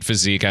great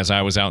physique as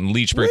I was out in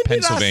Leechburg,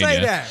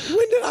 Pennsylvania.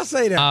 When did I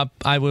say that?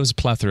 I was a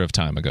plethora of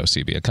time ago,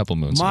 CB, a couple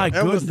moons ago. My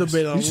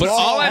goodness. But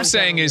all I'm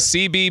saying is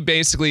CB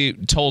basically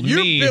told me.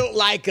 You're built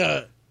like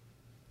a...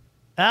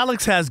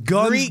 Alex has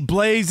guns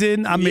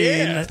blazing. I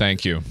mean,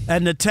 thank you.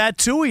 And the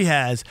tattoo he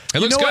has. It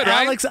looks good,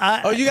 right? Alex,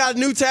 you got a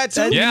new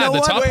tattoo? Yeah, the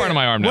top part of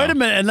my arm now. Wait a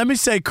minute, and let me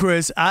say,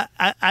 Chris,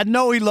 I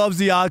know he loves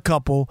The Odd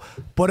Couple,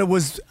 but it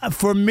was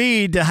for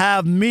me to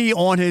have me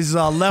on his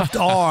left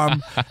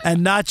arm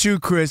and not you,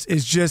 Chris,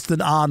 is just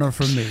an honor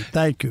for me.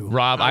 Thank you,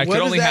 Rob. I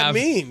could only have.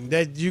 What does that mean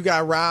that you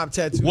got Rob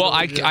tattooed? Well,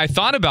 I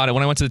thought about it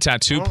when I went to the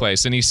tattoo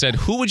place, and he said,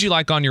 "Who would you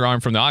like on your arm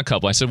from The Odd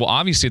Couple?" I said, "Well,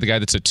 obviously the guy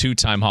that's a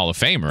 2-time Hall of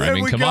Famer. I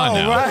mean, come on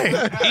now,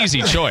 right.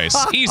 Easy choice,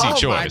 easy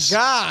choice." Oh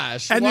my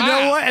gosh! And you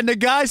know what? And the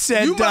guy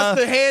said, "You must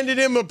have handed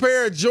him a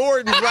pair of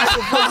Jordans right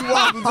before you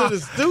walked into the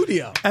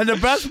studio." And the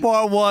best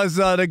part was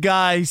the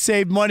guy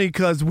saved money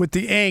because with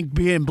the ink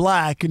being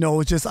black, it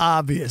was just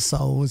obvious. So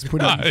it was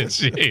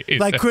pretty.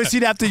 Like Chris,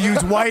 he'd have to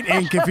use white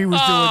ink if he was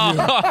doing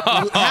you.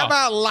 How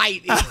about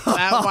light ink?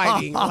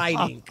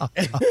 Light ink.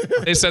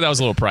 They said that was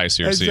a little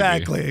pricier.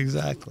 Exactly.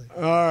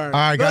 All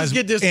right, guys. Let's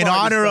get this in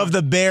honor of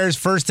the Bears'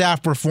 first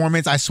half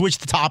performance, I switched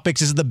the topics.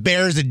 This is the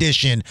Bears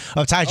edition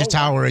of Tysher's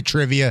Tower at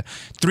Trivia.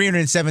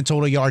 307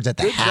 total yards at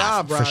the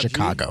half for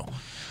Chicago. All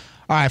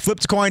right,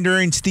 flipped a coin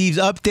during Steve's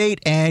update,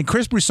 and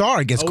Chris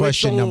Broussard gets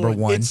question number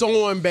 1. It's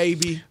on,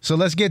 baby. So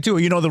let's get to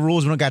it. You know the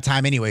rules. We don't got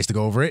time anyways to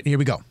go over it. Here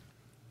we go.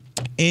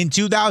 In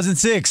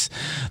 2006,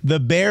 the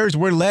Bears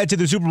were led to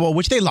the Super Bowl,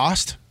 which they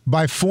lost,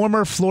 by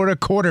former Florida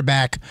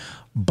quarterback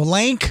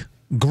Blank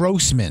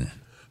Grossman.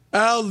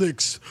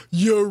 Alex,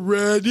 you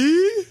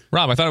ready?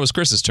 Rob, I thought it was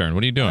Chris's turn.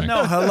 What are you doing?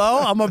 No, hello?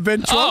 I'm a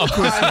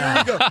ventriloquist. Here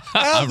we go.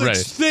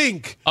 Alex,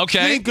 think.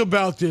 Okay. Think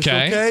about this,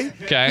 okay?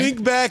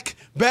 Think back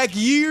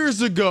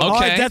years ago. Okay. All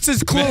right, that's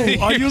his clue.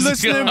 Are you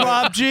listening,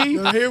 Rob G?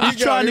 Here we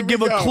He's trying to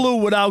give a clue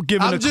without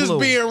giving a clue. I'm just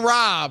being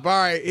Rob. All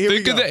right, here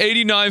Think we of go. the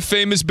 89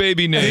 famous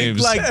baby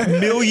names. Think like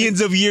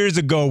millions of years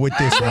ago with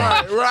this one.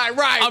 Right.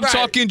 I'm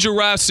talking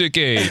Jurassic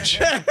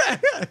age.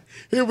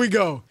 Here we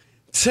go.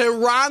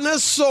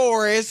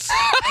 Tyrannosaurus.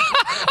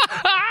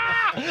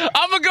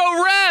 I'm going to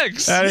go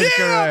Rex. That is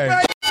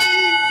correct.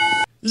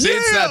 See,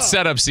 it's that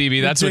setup,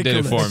 CB. That's what did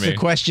it for me. The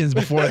questions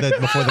before the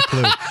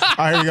clue. All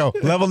right, here we go.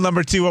 Level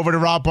number 2 over to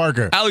Rob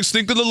Parker. Alex,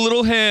 think of the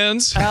little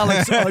hands.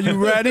 Alex, are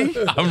you ready?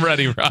 I'm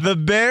ready, Rob. The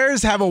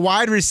Bears have a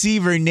wide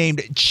receiver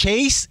named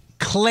Chase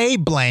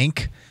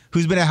Clayblank,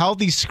 who's been a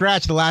healthy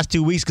scratch the last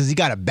 2 weeks because he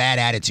got a bad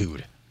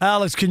attitude.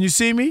 Alex, can you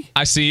see me?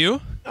 I see you.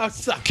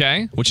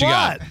 Okay, what you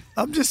got?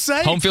 I'm just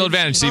saying. Home field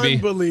advantage, CB.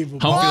 Unbelievable.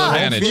 Home field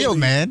advantage. Home field,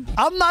 man.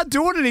 I'm not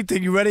doing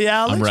anything. You ready,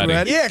 Alex? I'm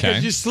ready. Yeah, because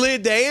Okay. you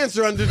slid the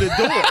answer under the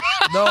door.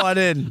 No, I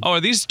didn't. Oh,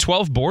 are these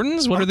 12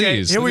 Bordens? What are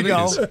these? Here we Look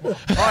go. at All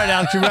these. right,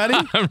 Alex, you ready?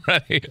 I'm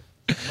ready.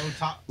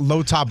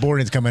 Low top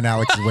boarding's coming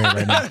Alex's way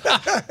right now.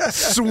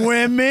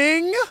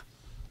 Swimming.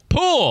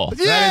 Pool.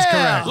 Yeah. That is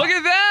correct. Look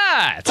at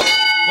that.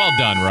 Well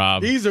done,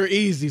 Rob. These are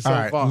easy so All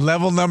right, far.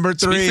 level number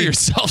 3. Speak for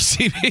yourself,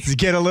 CB. Let's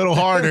get a little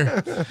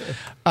harder.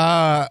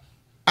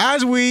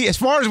 As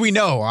far as we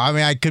know, I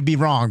mean, I could be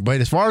wrong, but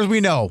as far as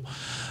we know,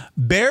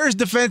 Bears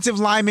defensive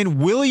lineman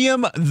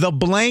William the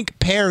Blank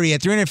Perry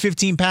at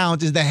 315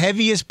 pounds is the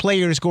heaviest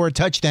player to score a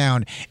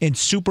touchdown in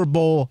Super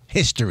Bowl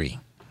history.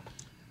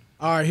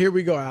 All right, here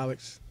we go,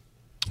 Alex.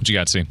 What you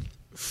got, C?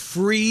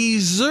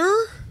 Freezer?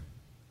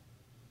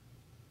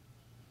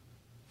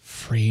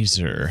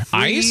 Freezer.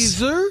 Ice?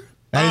 Freezer?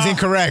 That is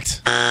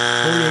incorrect. Oh,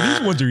 yeah,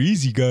 these ones are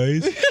easy,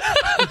 guys.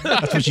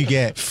 That's what you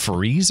get.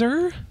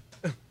 Freezer?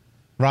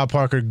 Rob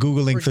Parker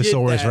Googling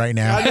thesaurus right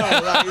now. I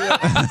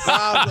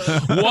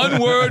know.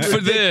 One word for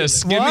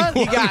this. Give me What?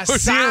 He one got word.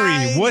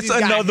 signs, What's he's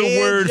got another hand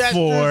word gestures,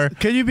 for?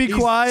 Can you be he's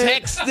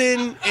quiet?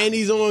 texting, and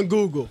he's on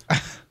Google.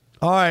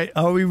 All right,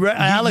 are we ready?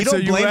 Alex, you are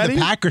don't you blame ready?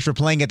 the Packers for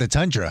playing at the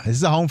Tundra. This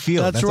is a home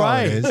field. That's That's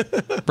right. all it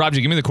is. Rob,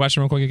 give me the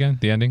question real quick again.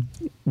 The ending.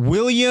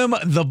 William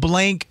the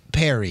Blank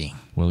Perry.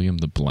 William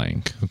the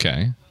Blank.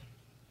 Okay.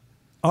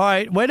 All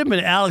right, wait a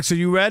minute, Alex, are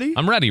you ready?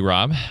 I'm ready,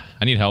 Rob.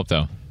 I need help,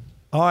 though.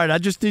 All right, I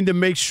just need to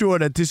make sure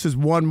that this is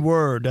one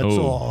word. That's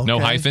Ooh, all. no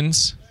okay?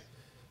 hyphens?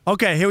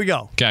 Okay, here we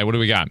go. Okay, what do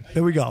we got?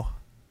 Here we go.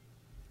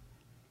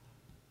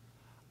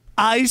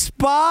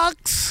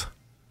 Icebox.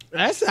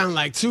 That sounds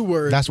like 2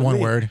 words. That's to one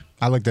me. word.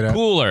 I looked it up.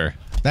 Cooler.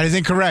 That is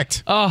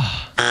incorrect. Oh.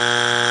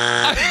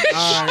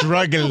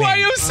 Struggling. Why are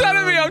you upset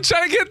at me? I'm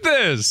trying to get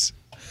this.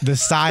 The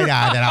side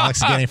eye that Alex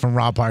is getting from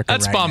Rob Parker.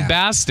 That's right now.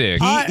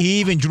 bombastic. He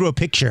even drew a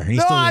picture. He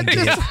No, still I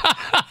didn't get just.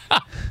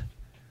 it.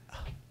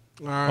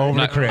 All right. Over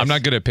to Chris. I'm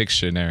not good at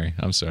Pictionary.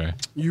 I'm sorry.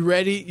 You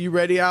ready? You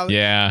ready, Alex?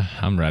 Yeah,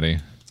 I'm ready.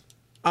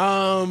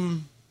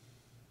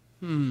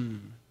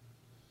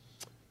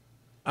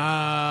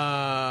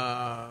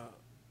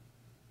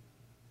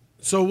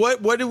 So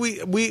what did we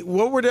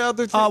what were the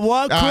other things?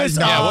 What, Chris?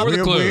 Yeah, what were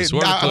the clues?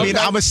 What were the I mean,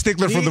 clues? I'm a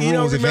stickler for the You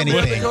don't rules, if remember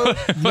what anything.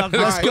 the code-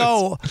 Let's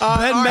go. Ben all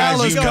right,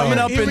 Maller's here we coming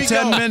go. up Here in we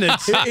 10 go.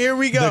 minutes. Here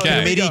we go. The Here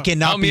we committee go.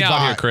 cannot Help be me out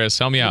here, bought. Chris.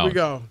 Help me Here out. we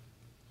go.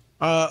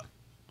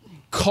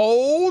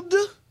 Cold.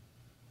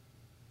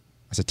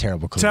 That's a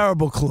terrible clue.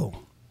 Terrible clue.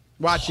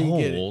 Watch him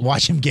get it.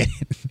 Watch him get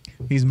it.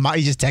 He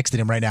just texted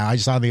him right now. I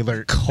just saw the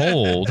alert.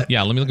 Cold.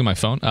 Yeah, let me look at my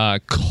phone.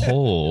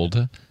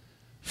 Cold.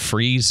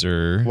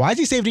 Freezer. Why is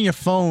he saved in your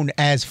phone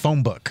as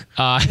phone book?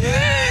 Don't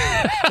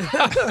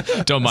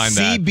mind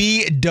that.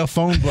 CB the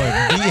phone book.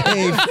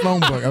 BA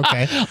phone book.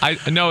 Okay.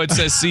 No, it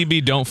says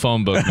CB don't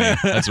phone book me.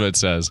 That's what it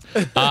says.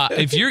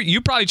 If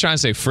you're probably trying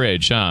to say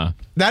fridge, huh?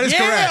 That is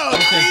correct.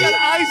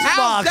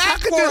 How's that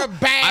for a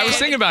bad I was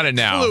thinking about it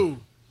now. clue?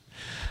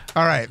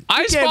 All right.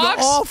 You gave an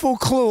Icebox? awful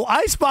clue.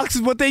 Icebox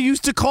is what they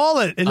used to call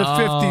it in the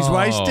 50s,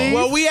 right, Steve?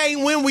 Well, we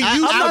ain't when we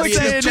used not to be.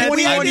 saying that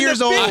 21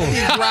 years old.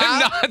 I'm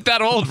not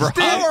that old, bro.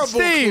 Horrible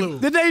Steve, clue.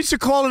 did they used to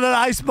call it an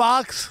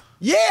icebox?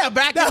 Yeah,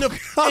 back in the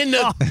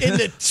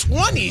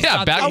 20s.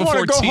 Yeah, back I want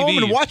before to go TV. home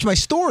and watch my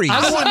stories.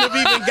 I wouldn't have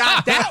even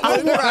got that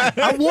one right.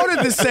 I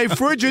wanted to say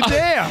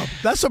Frigidaire.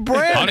 That's a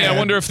brand. Honey, I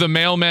wonder if the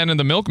mailman and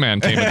the milkman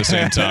came at the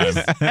same time.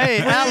 Hey,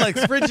 Alex,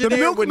 the Frigidaire wouldn't have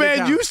milkman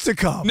counted. used to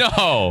come.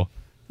 No.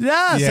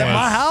 Yes, at Yes.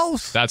 my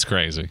house. That's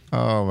crazy.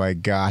 Oh, my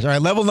gosh. All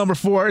right, level number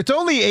 4. It's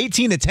only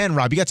 18-10,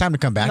 Rob. You got time to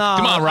come back. Nah,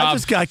 Come on, Rob. I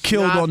just got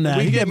killed Nah, on that.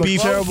 we He getting gave me a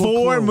terrible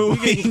Before clue. We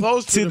getting moving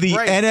close to to the the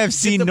break.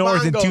 NFC Get the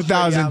North in bongos ready,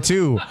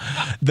 2002,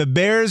 the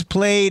Bears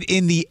played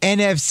in the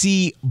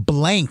NFC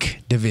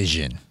blank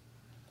division.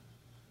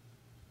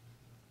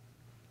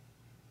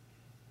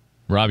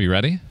 Rob, you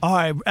ready? All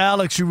right,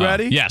 Alex, you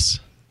ready? Yes.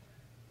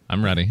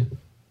 I'm ready.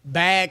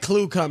 Bad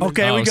clue coming.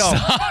 Okay, here we go.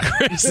 Stop,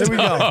 Chris, Here we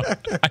go.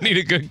 stop. I need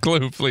a good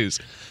clue, please.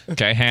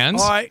 Okay,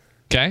 hands. All right.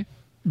 Okay.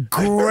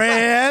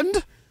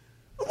 Grand.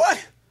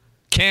 What?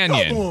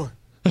 Canyon. Come on.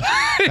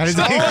 That is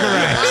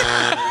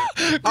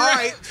incorrect. All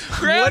right.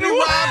 Grand What did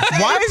what? Rob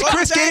say? Why is What's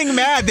Chris that? getting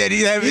mad that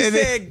He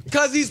said,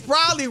 because he's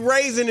probably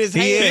raising his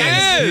He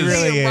hand. is. He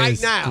really right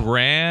is. now.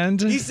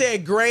 Grand. He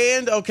said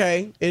grand,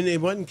 okay, and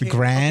it wasn't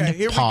Grand okay,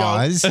 here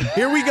pause. We go.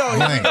 Here we go.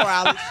 Here we go,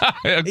 Alex.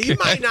 Okay. You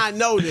might not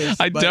know this.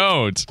 I but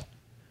don't.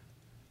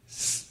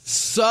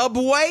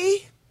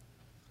 Subway.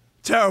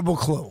 Terrible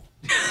clue.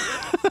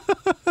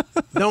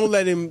 Don't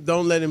let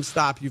him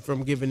stop you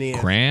from giving in.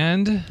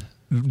 Grand.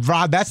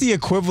 Rob, that's the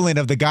equivalent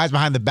of the guys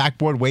behind the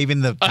backboard waving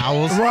the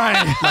towels.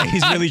 Right. Like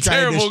he's really trying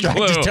to Terrible distract.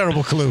 clue. Just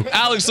terrible clue.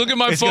 Alex, look at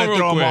my It's phone going to real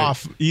throw quick. him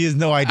off. He has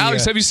no idea.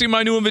 Alex, have you seen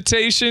my new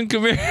invitation?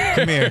 Come here.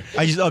 Come here.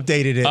 I just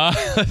updated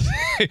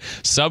it.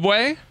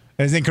 Subway?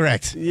 That's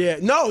incorrect. Yeah.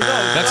 No.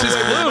 That's his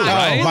Subway was clue, not-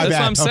 right? my That's bad.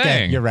 what I'm Okay,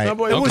 saying. you're right.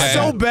 Subway It was Okay.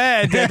 so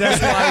bad that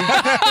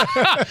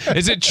that's why.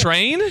 Is it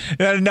train?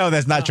 No,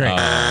 that's not train.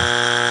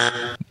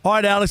 All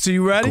right, Alex, are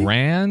you ready?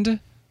 Grand. Okay.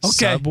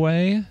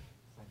 Subway.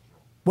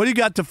 What do you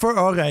got to first?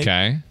 Okay.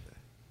 Okay.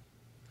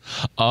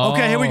 Oh,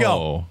 okay, here we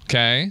go.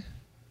 Okay.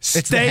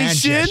 It's the hand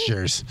Station.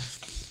 gestures.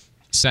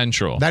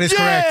 Central. That is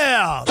correct.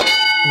 Yeah.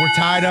 We're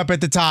tied up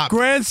at the top.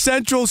 Grand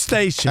Central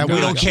Station. And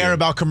we don't care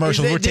about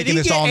commercials. We're taking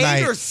this all night. Did he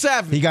get 8 or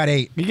 7? He got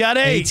 8. You got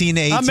 8. 18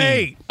 to 18. I'm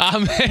 8.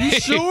 I'm 8. You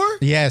sure?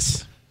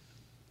 Yes.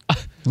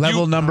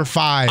 Level number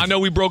 5. I know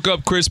we broke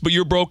up, Chris, but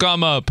you broke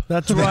up.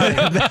 That's right.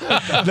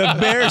 The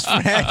Bears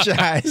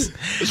franchise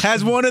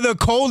has one of the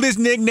coldest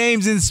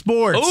nicknames in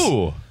sports.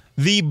 Ooh.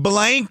 The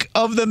blank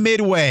of the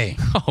Midway.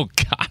 Oh,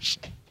 gosh.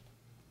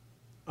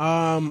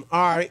 All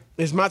right.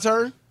 It's my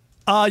turn?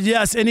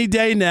 Yes, any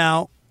day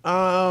now.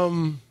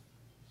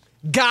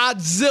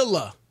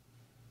 Godzilla.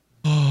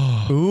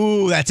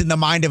 Ooh, that's in the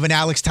mind of an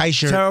Alex Tice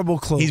shirt. Terrible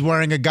clue. He's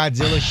wearing a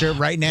Godzilla shirt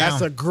right now.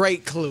 That's a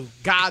great clue.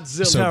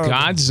 Godzilla. So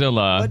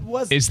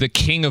Godzilla is the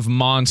king of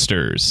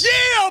monsters.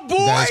 Yeah, boy.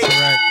 That's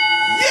correct.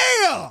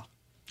 Yeah.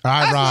 All right,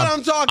 That's Rob. what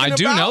I'm talking about. I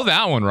do know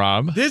that one,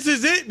 Rob. This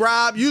is it,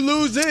 Rob. You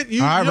lose it.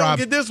 You, All right, you don't Rob.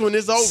 get this one.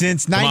 It's over.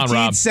 Since Come on, Rob.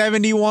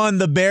 1971,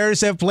 the Bears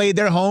have played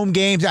their home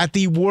games at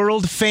the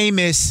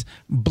world-famous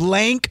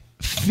blank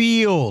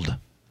field.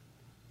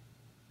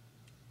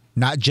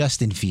 Not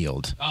Justin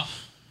Field. Oh.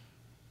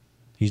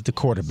 He's the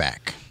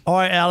quarterback. All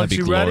right, Alex,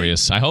 That'd be you ready?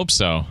 glorious. I hope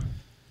so.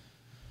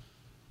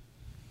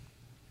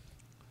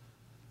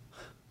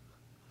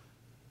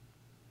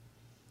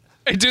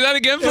 Hey, do that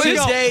again, please. Here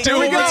we go. Here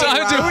we go.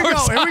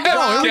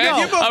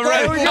 I'm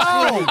ready.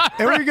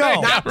 Here we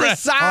go. Not the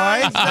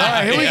signs. All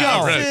right, here we go.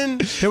 I'm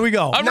Here we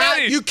go. I'm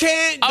ready. You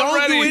can't. I'm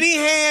Don't do ready. any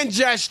hand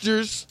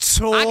gestures.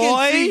 Toy. I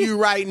can see you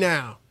right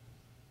now.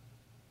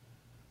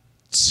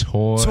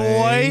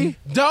 Toy.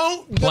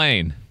 Don't.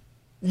 Plane.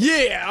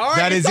 Yeah. All right.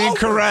 That is it's over.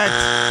 incorrect.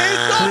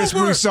 It's Chris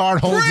over. Broussard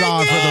holds Bring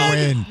on for the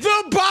in win.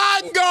 The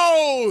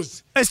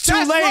bongos. It's too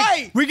That's late.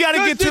 Right. We got to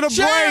get to the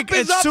champ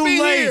break. is It's up too in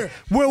late. here.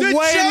 We're The way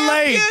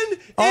late. champion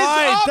All is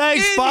right, up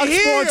thanks, in Fox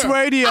here. Sports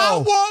Radio. I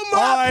want my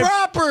All right.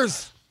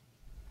 propers.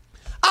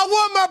 I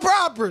want my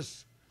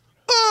propers.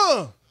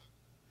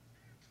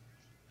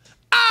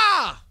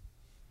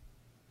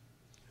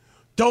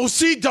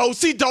 Do-si,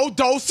 do-si,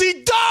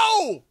 do-do-si,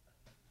 do!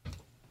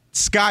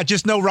 Scott,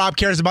 just know Rob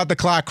cares about the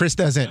clock. Chris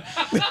doesn't.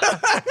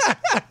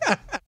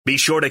 Be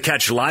sure to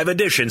catch live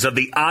editions of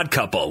The Odd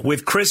Couple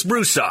with Chris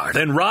Broussard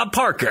and Rob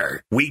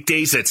Parker.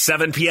 Weekdays at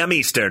 7 p.m.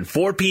 Eastern,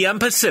 4 p.m.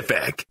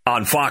 Pacific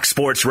on Fox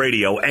Sports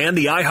Radio and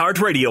the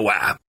iHeartRadio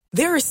app.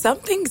 There are some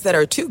things that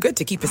are too good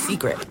to keep a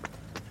secret.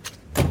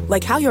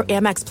 Like how your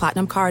Amex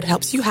Platinum card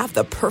helps you have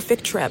the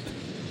perfect trip.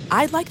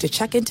 I'd like to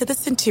check into the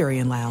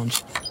Centurion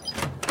Lounge.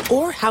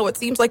 Or how it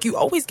seems like you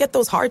always get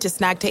those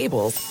hard-to-snag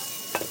tables.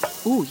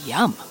 Ooh,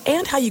 yum.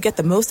 And how you get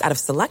the most out of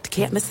select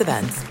can't-miss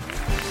events.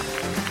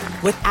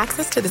 With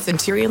access to the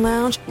Centurion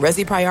Lounge,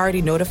 Resi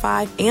Priority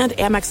Notify, and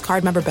Amex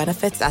card member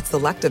benefits at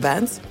select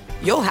events,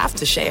 you'll have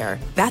to share.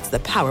 That's the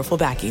powerful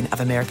backing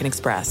of American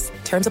Express.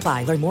 Terms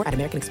apply. Learn more at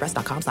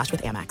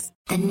americanexpress.com/withAmex.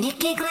 The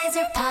Nikki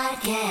Glaser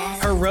Podcast.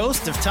 Her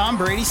roast of Tom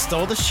Brady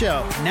stole the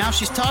show. Now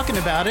she's talking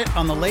about it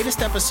on the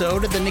latest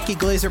episode of the Nikki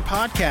Glaser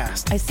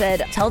Podcast. I said,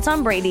 tell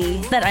Tom Brady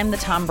that I'm the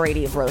Tom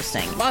Brady of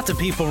roasting. Lots of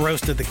people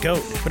roasted the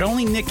GOAT, but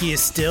only Nikki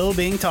is still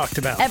being talked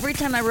about. Every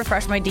time I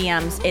refresh my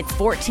DMs, it's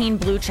 14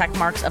 blue check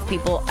marks of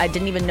people I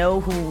didn't even know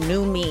who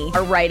knew me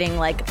are writing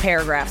like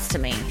paragraphs to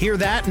me. Hear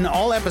that in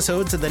all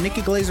episodes of the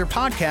Nikki Glaser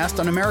Podcast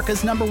on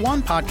America's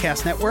 #1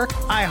 podcast network,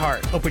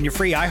 iHeart. Open your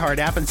free iHeart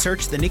app and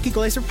search the Nikki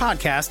Glaser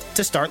Podcast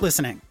to start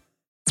listening.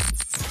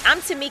 I'm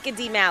Tamika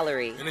D.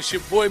 Mallory. And it's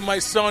your boy, my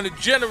son, the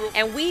General.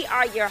 And we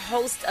are your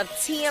hosts of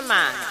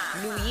TMI.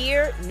 New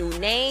year, new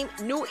name,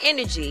 new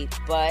energy,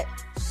 but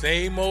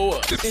Same old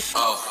us.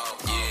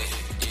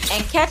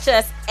 And catch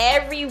us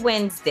every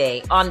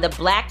Wednesday on the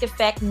Black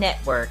Effect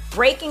Network,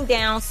 breaking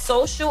down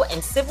social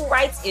and civil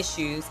rights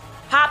issues,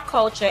 pop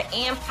culture,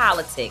 and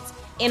politics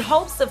in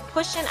hopes of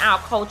pushing our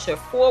culture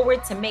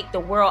forward to make the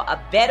world a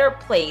better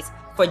place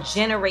for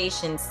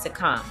generations to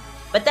come.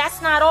 But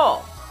that's not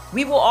all.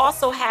 We will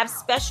also have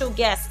special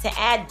guests to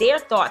add their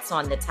thoughts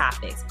on the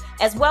topics,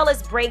 as well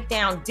as break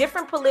down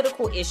different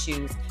political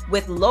issues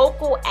with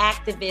local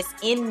activists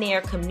in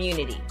their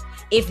community.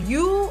 If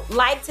you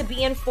like to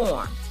be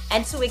informed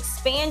and to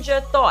expand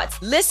your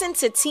thoughts, listen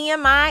to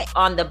TMI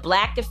on the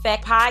Black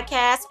Effect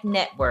Podcast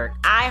Network,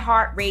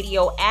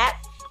 iHeartRadio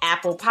app,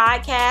 Apple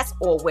Podcasts,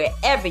 or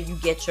wherever you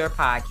get your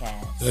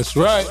podcasts. That's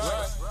right.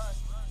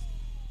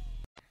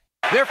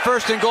 They're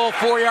first and goal,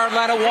 4-yard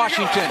line of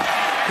Washington.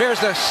 Here's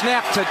the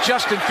snap to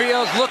Justin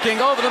Fields, looking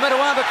over the middle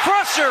on the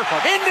crosser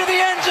into the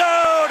end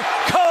zone.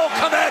 Cole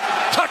Kmet,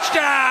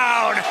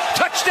 touchdown!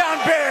 Touchdown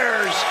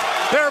Bears!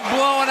 They're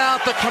blowing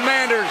out the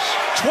Commanders.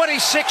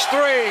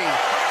 26-3,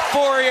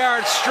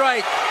 4-yard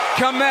strike.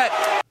 Kmet.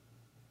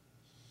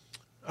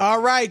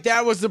 All right,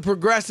 that was the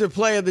Progressive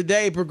Play of the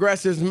Day.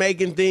 Progressive's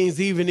making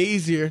things even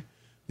easier.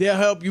 They'll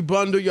help you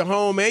bundle your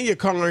home and your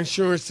car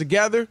insurance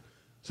together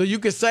so you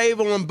can save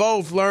on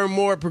both. Learn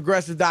more at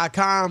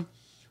Progressive.com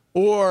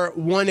or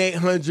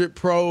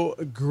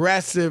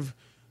 1-800-PROGRESSIVE.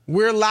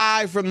 We're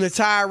live from the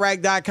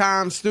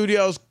TireRack.com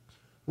studios.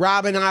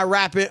 Rob and I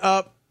wrapping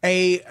up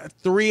a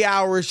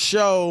 3-hour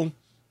show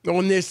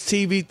on this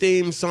TV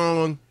theme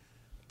song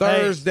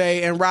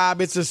Thursday. Hey. And,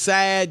 Rob, it's a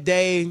sad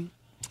day.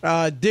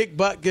 Dick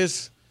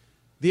Butkus,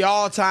 the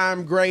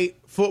all-time great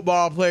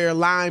football player,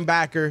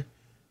 linebacker,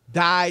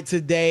 died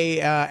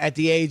today at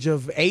the age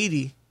of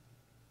 80.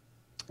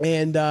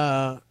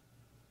 And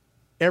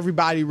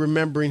everybody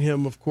remembering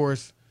him, of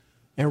course,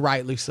 and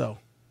rightly so.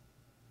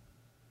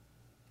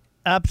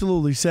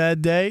 Absolutely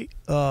sad day.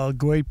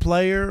 Great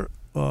player.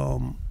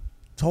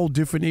 Whole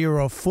different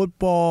era of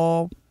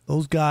football.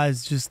 Those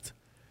guys just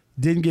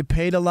didn't get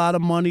paid a lot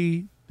of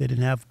money. They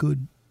didn't have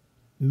good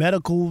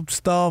medical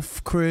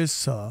stuff,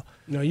 Chris. No,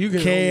 you can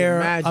care.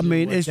 only imagine. I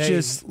mean, it's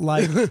just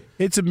like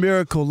it's a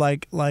miracle.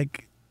 Like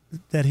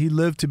that he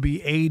lived to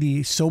be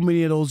 80. So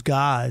many of those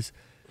guys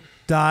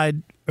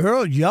died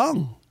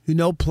young.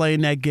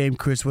 Playing that game,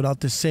 Chris, without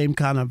the same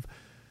kind of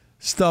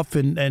stuff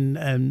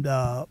and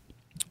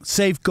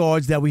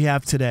safeguards that we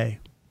have today.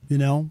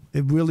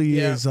 It really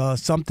is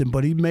something.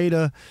 But he made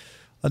a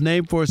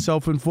name for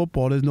himself in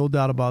football. There's no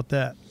doubt about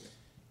that.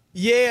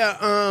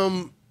 Yeah.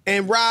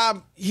 And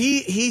Rob,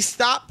 he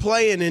stopped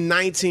playing in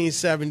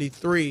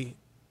 1973,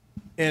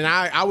 and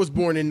I was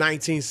born in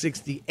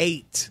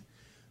 1968.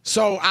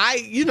 So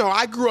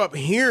I grew up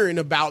hearing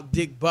about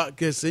Dick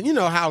Butkus and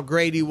how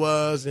great he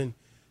was, and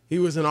he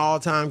was an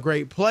all-time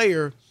great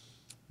player.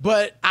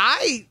 But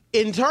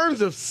in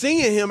terms of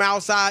seeing him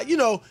outside,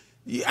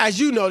 as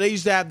you know, they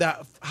used to have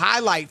the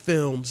highlight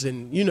films,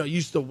 and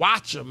used to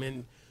watch them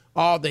and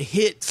all the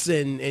hits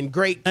and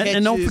great catches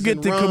and don't forget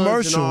the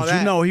commercials.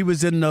 He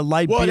was in the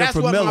light beer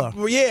for Miller.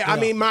 I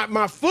mean,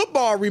 my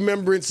football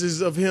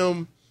remembrances of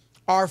him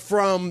are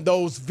from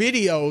those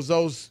videos,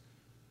 those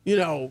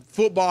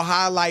football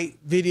highlight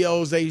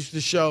videos they used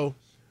to show.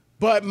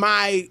 But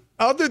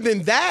other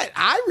than that,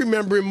 I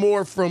remember him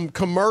more from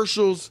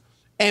commercials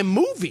and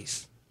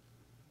movies.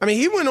 I mean,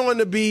 he went on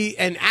to be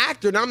an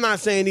actor, and I'm not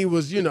saying he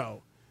was,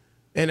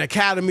 an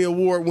Academy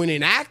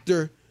Award-winning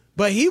actor,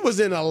 but he was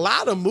in a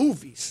lot of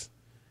movies.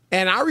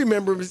 And I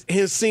remember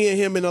seeing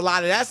him in a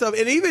lot of that stuff,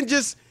 and even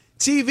just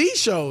TV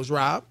shows,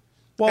 Rob.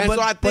 Well,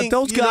 but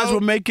those guys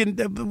were making,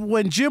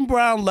 when Jim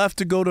Brown left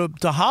to go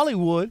to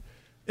Hollywood,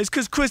 it's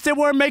because, Chris, they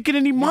weren't making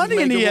any money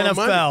in the NFL.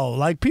 Money.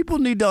 Like, people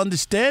need to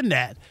understand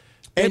that.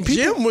 And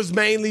Jim was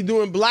mainly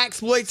doing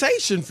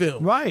blaxploitation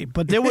films. Right,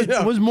 but there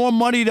was more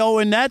money, though,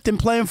 in that than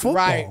playing football.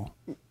 Right.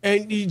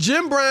 And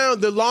Jim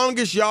Brown, The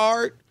Longest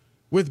Yard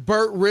with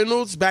Burt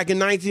Reynolds back in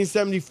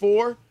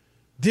 1974.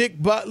 Dick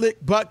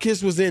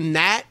Butkus was in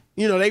that.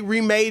 They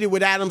remade it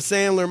with Adam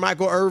Sandler,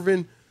 Michael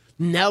Irvin,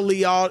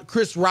 Nelly,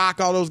 Chris Rock,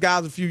 all those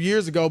guys a few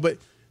years ago. But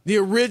the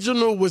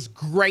original was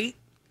great.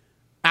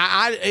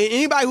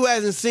 Anybody who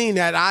hasn't seen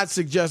that, I'd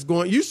suggest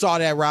going. You saw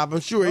that, Rob. I'm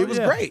sure. It was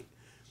great.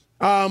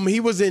 He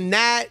was in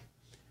that.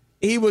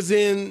 He was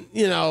in,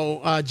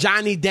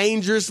 Johnny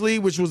Dangerously,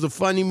 which was a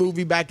funny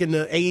movie back in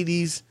the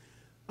 80s.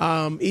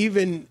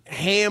 Even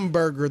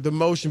Hamburger, the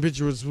motion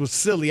picture, was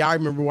silly. I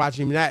remember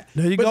watching that.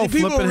 There you go,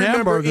 flipping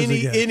hamburgers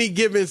again. Any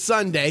Given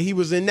Sunday, he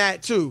was in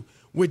that too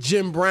with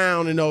Jim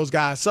Brown and those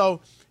guys.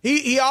 So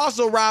he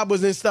also, Rob,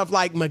 was in stuff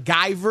like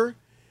MacGyver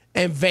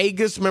and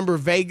Vegas. Remember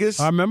Vegas?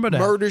 I remember that.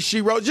 Murder,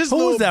 She Wrote. Just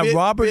who was that?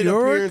 Robert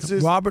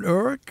Urich? Robert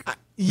Urich?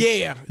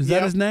 Yeah. Is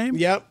that his name?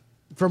 Yep.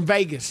 From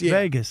Vegas, yeah.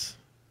 Vegas.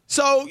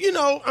 So,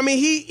 I mean,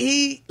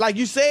 he like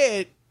you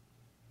said,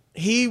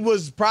 he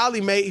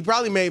probably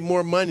made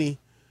more money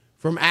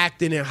from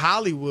acting in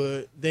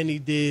Hollywood than he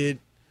did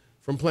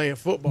from playing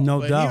football.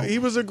 No doubt. He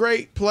was a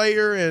great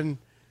player, and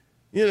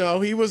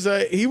he was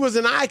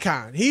an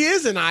icon. He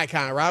is an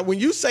icon, right? When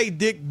you say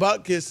Dick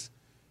Butkus,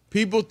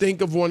 people think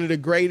of one of the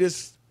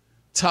greatest,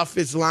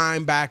 toughest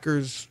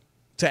linebackers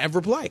to ever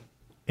play.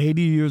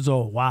 80 years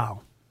old.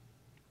 Wow.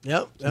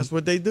 Yep, that's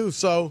what they do.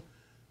 So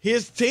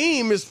his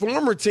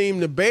former team,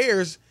 the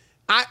Bears,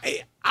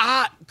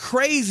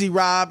 crazy,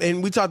 Rob,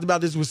 and we talked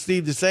about this with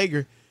Steve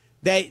DeSager,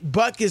 that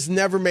Butkus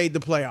never made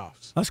the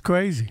playoffs. That's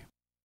crazy.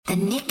 The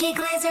Nikki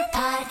Glaser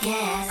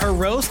Podcast. Her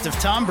roast of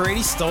Tom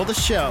Brady stole the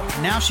show.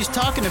 Now she's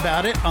talking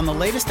about it on the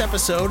latest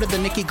episode of the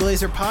Nikki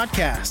Glaser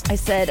Podcast. I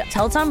said,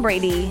 tell Tom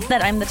Brady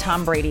that I'm the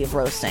Tom Brady of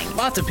roasting.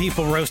 Lots of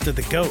people roasted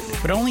the GOAT,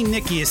 but only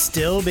Nikki is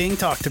still being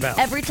talked about.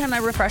 Every time I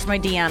refresh my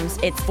DMs,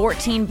 it's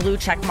 14 blue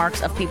check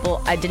marks of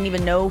people I didn't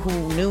even know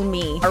who knew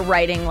me are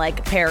writing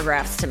like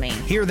paragraphs to me.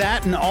 Hear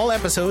that in all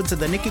episodes of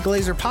the Nikki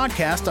Glaser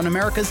Podcast on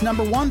America's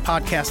 #1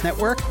 podcast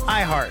network,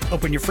 iHeart.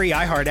 Open your free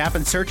iHeart app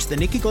and search the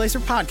Nikki Glaser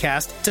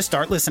Podcast to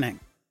start listening.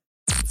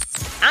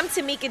 I'm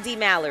Tamika D.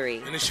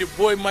 Mallory. And it's your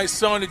boy, my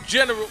son, the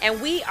General.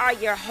 And we are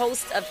your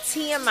hosts of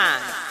TMI.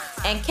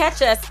 And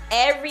catch us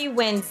every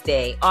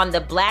Wednesday on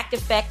the Black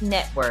Effect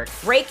Network,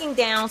 breaking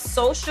down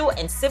social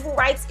and civil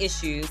rights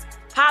issues,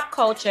 pop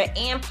culture,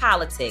 and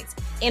politics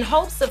in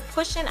hopes of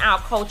pushing our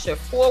culture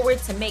forward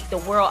to make the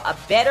world a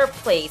better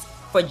place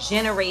for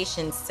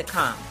generations to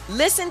come.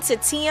 Listen to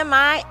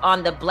TMI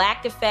on the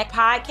Black Effect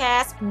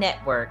Podcast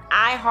Network,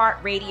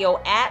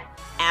 iHeartRadio app,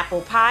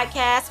 Apple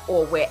Podcasts,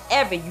 or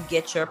wherever you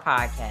get your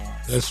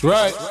podcasts. That's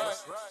right.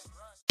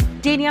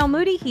 Danielle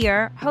Moody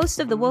here,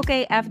 host of the Woke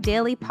AF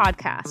Daily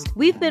podcast.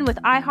 We've been with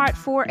iHeart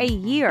for a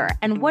year,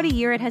 and what a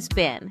year it has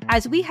been.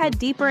 As we head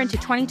deeper into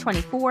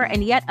 2024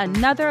 and yet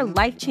another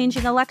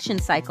life-changing election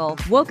cycle,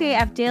 Woke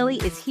AF Daily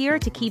is here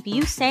to keep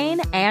you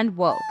sane and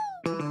woke.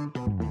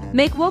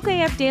 Make Woke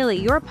AF Daily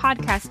your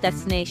podcast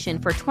destination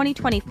for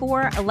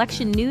 2024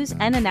 election news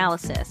and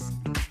analysis.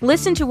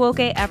 Listen to Woke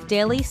AF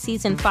Daily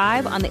Season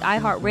 5 on the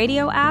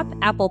iHeartRadio app,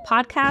 Apple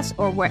Podcasts,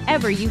 or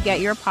wherever you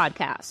get your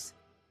podcasts.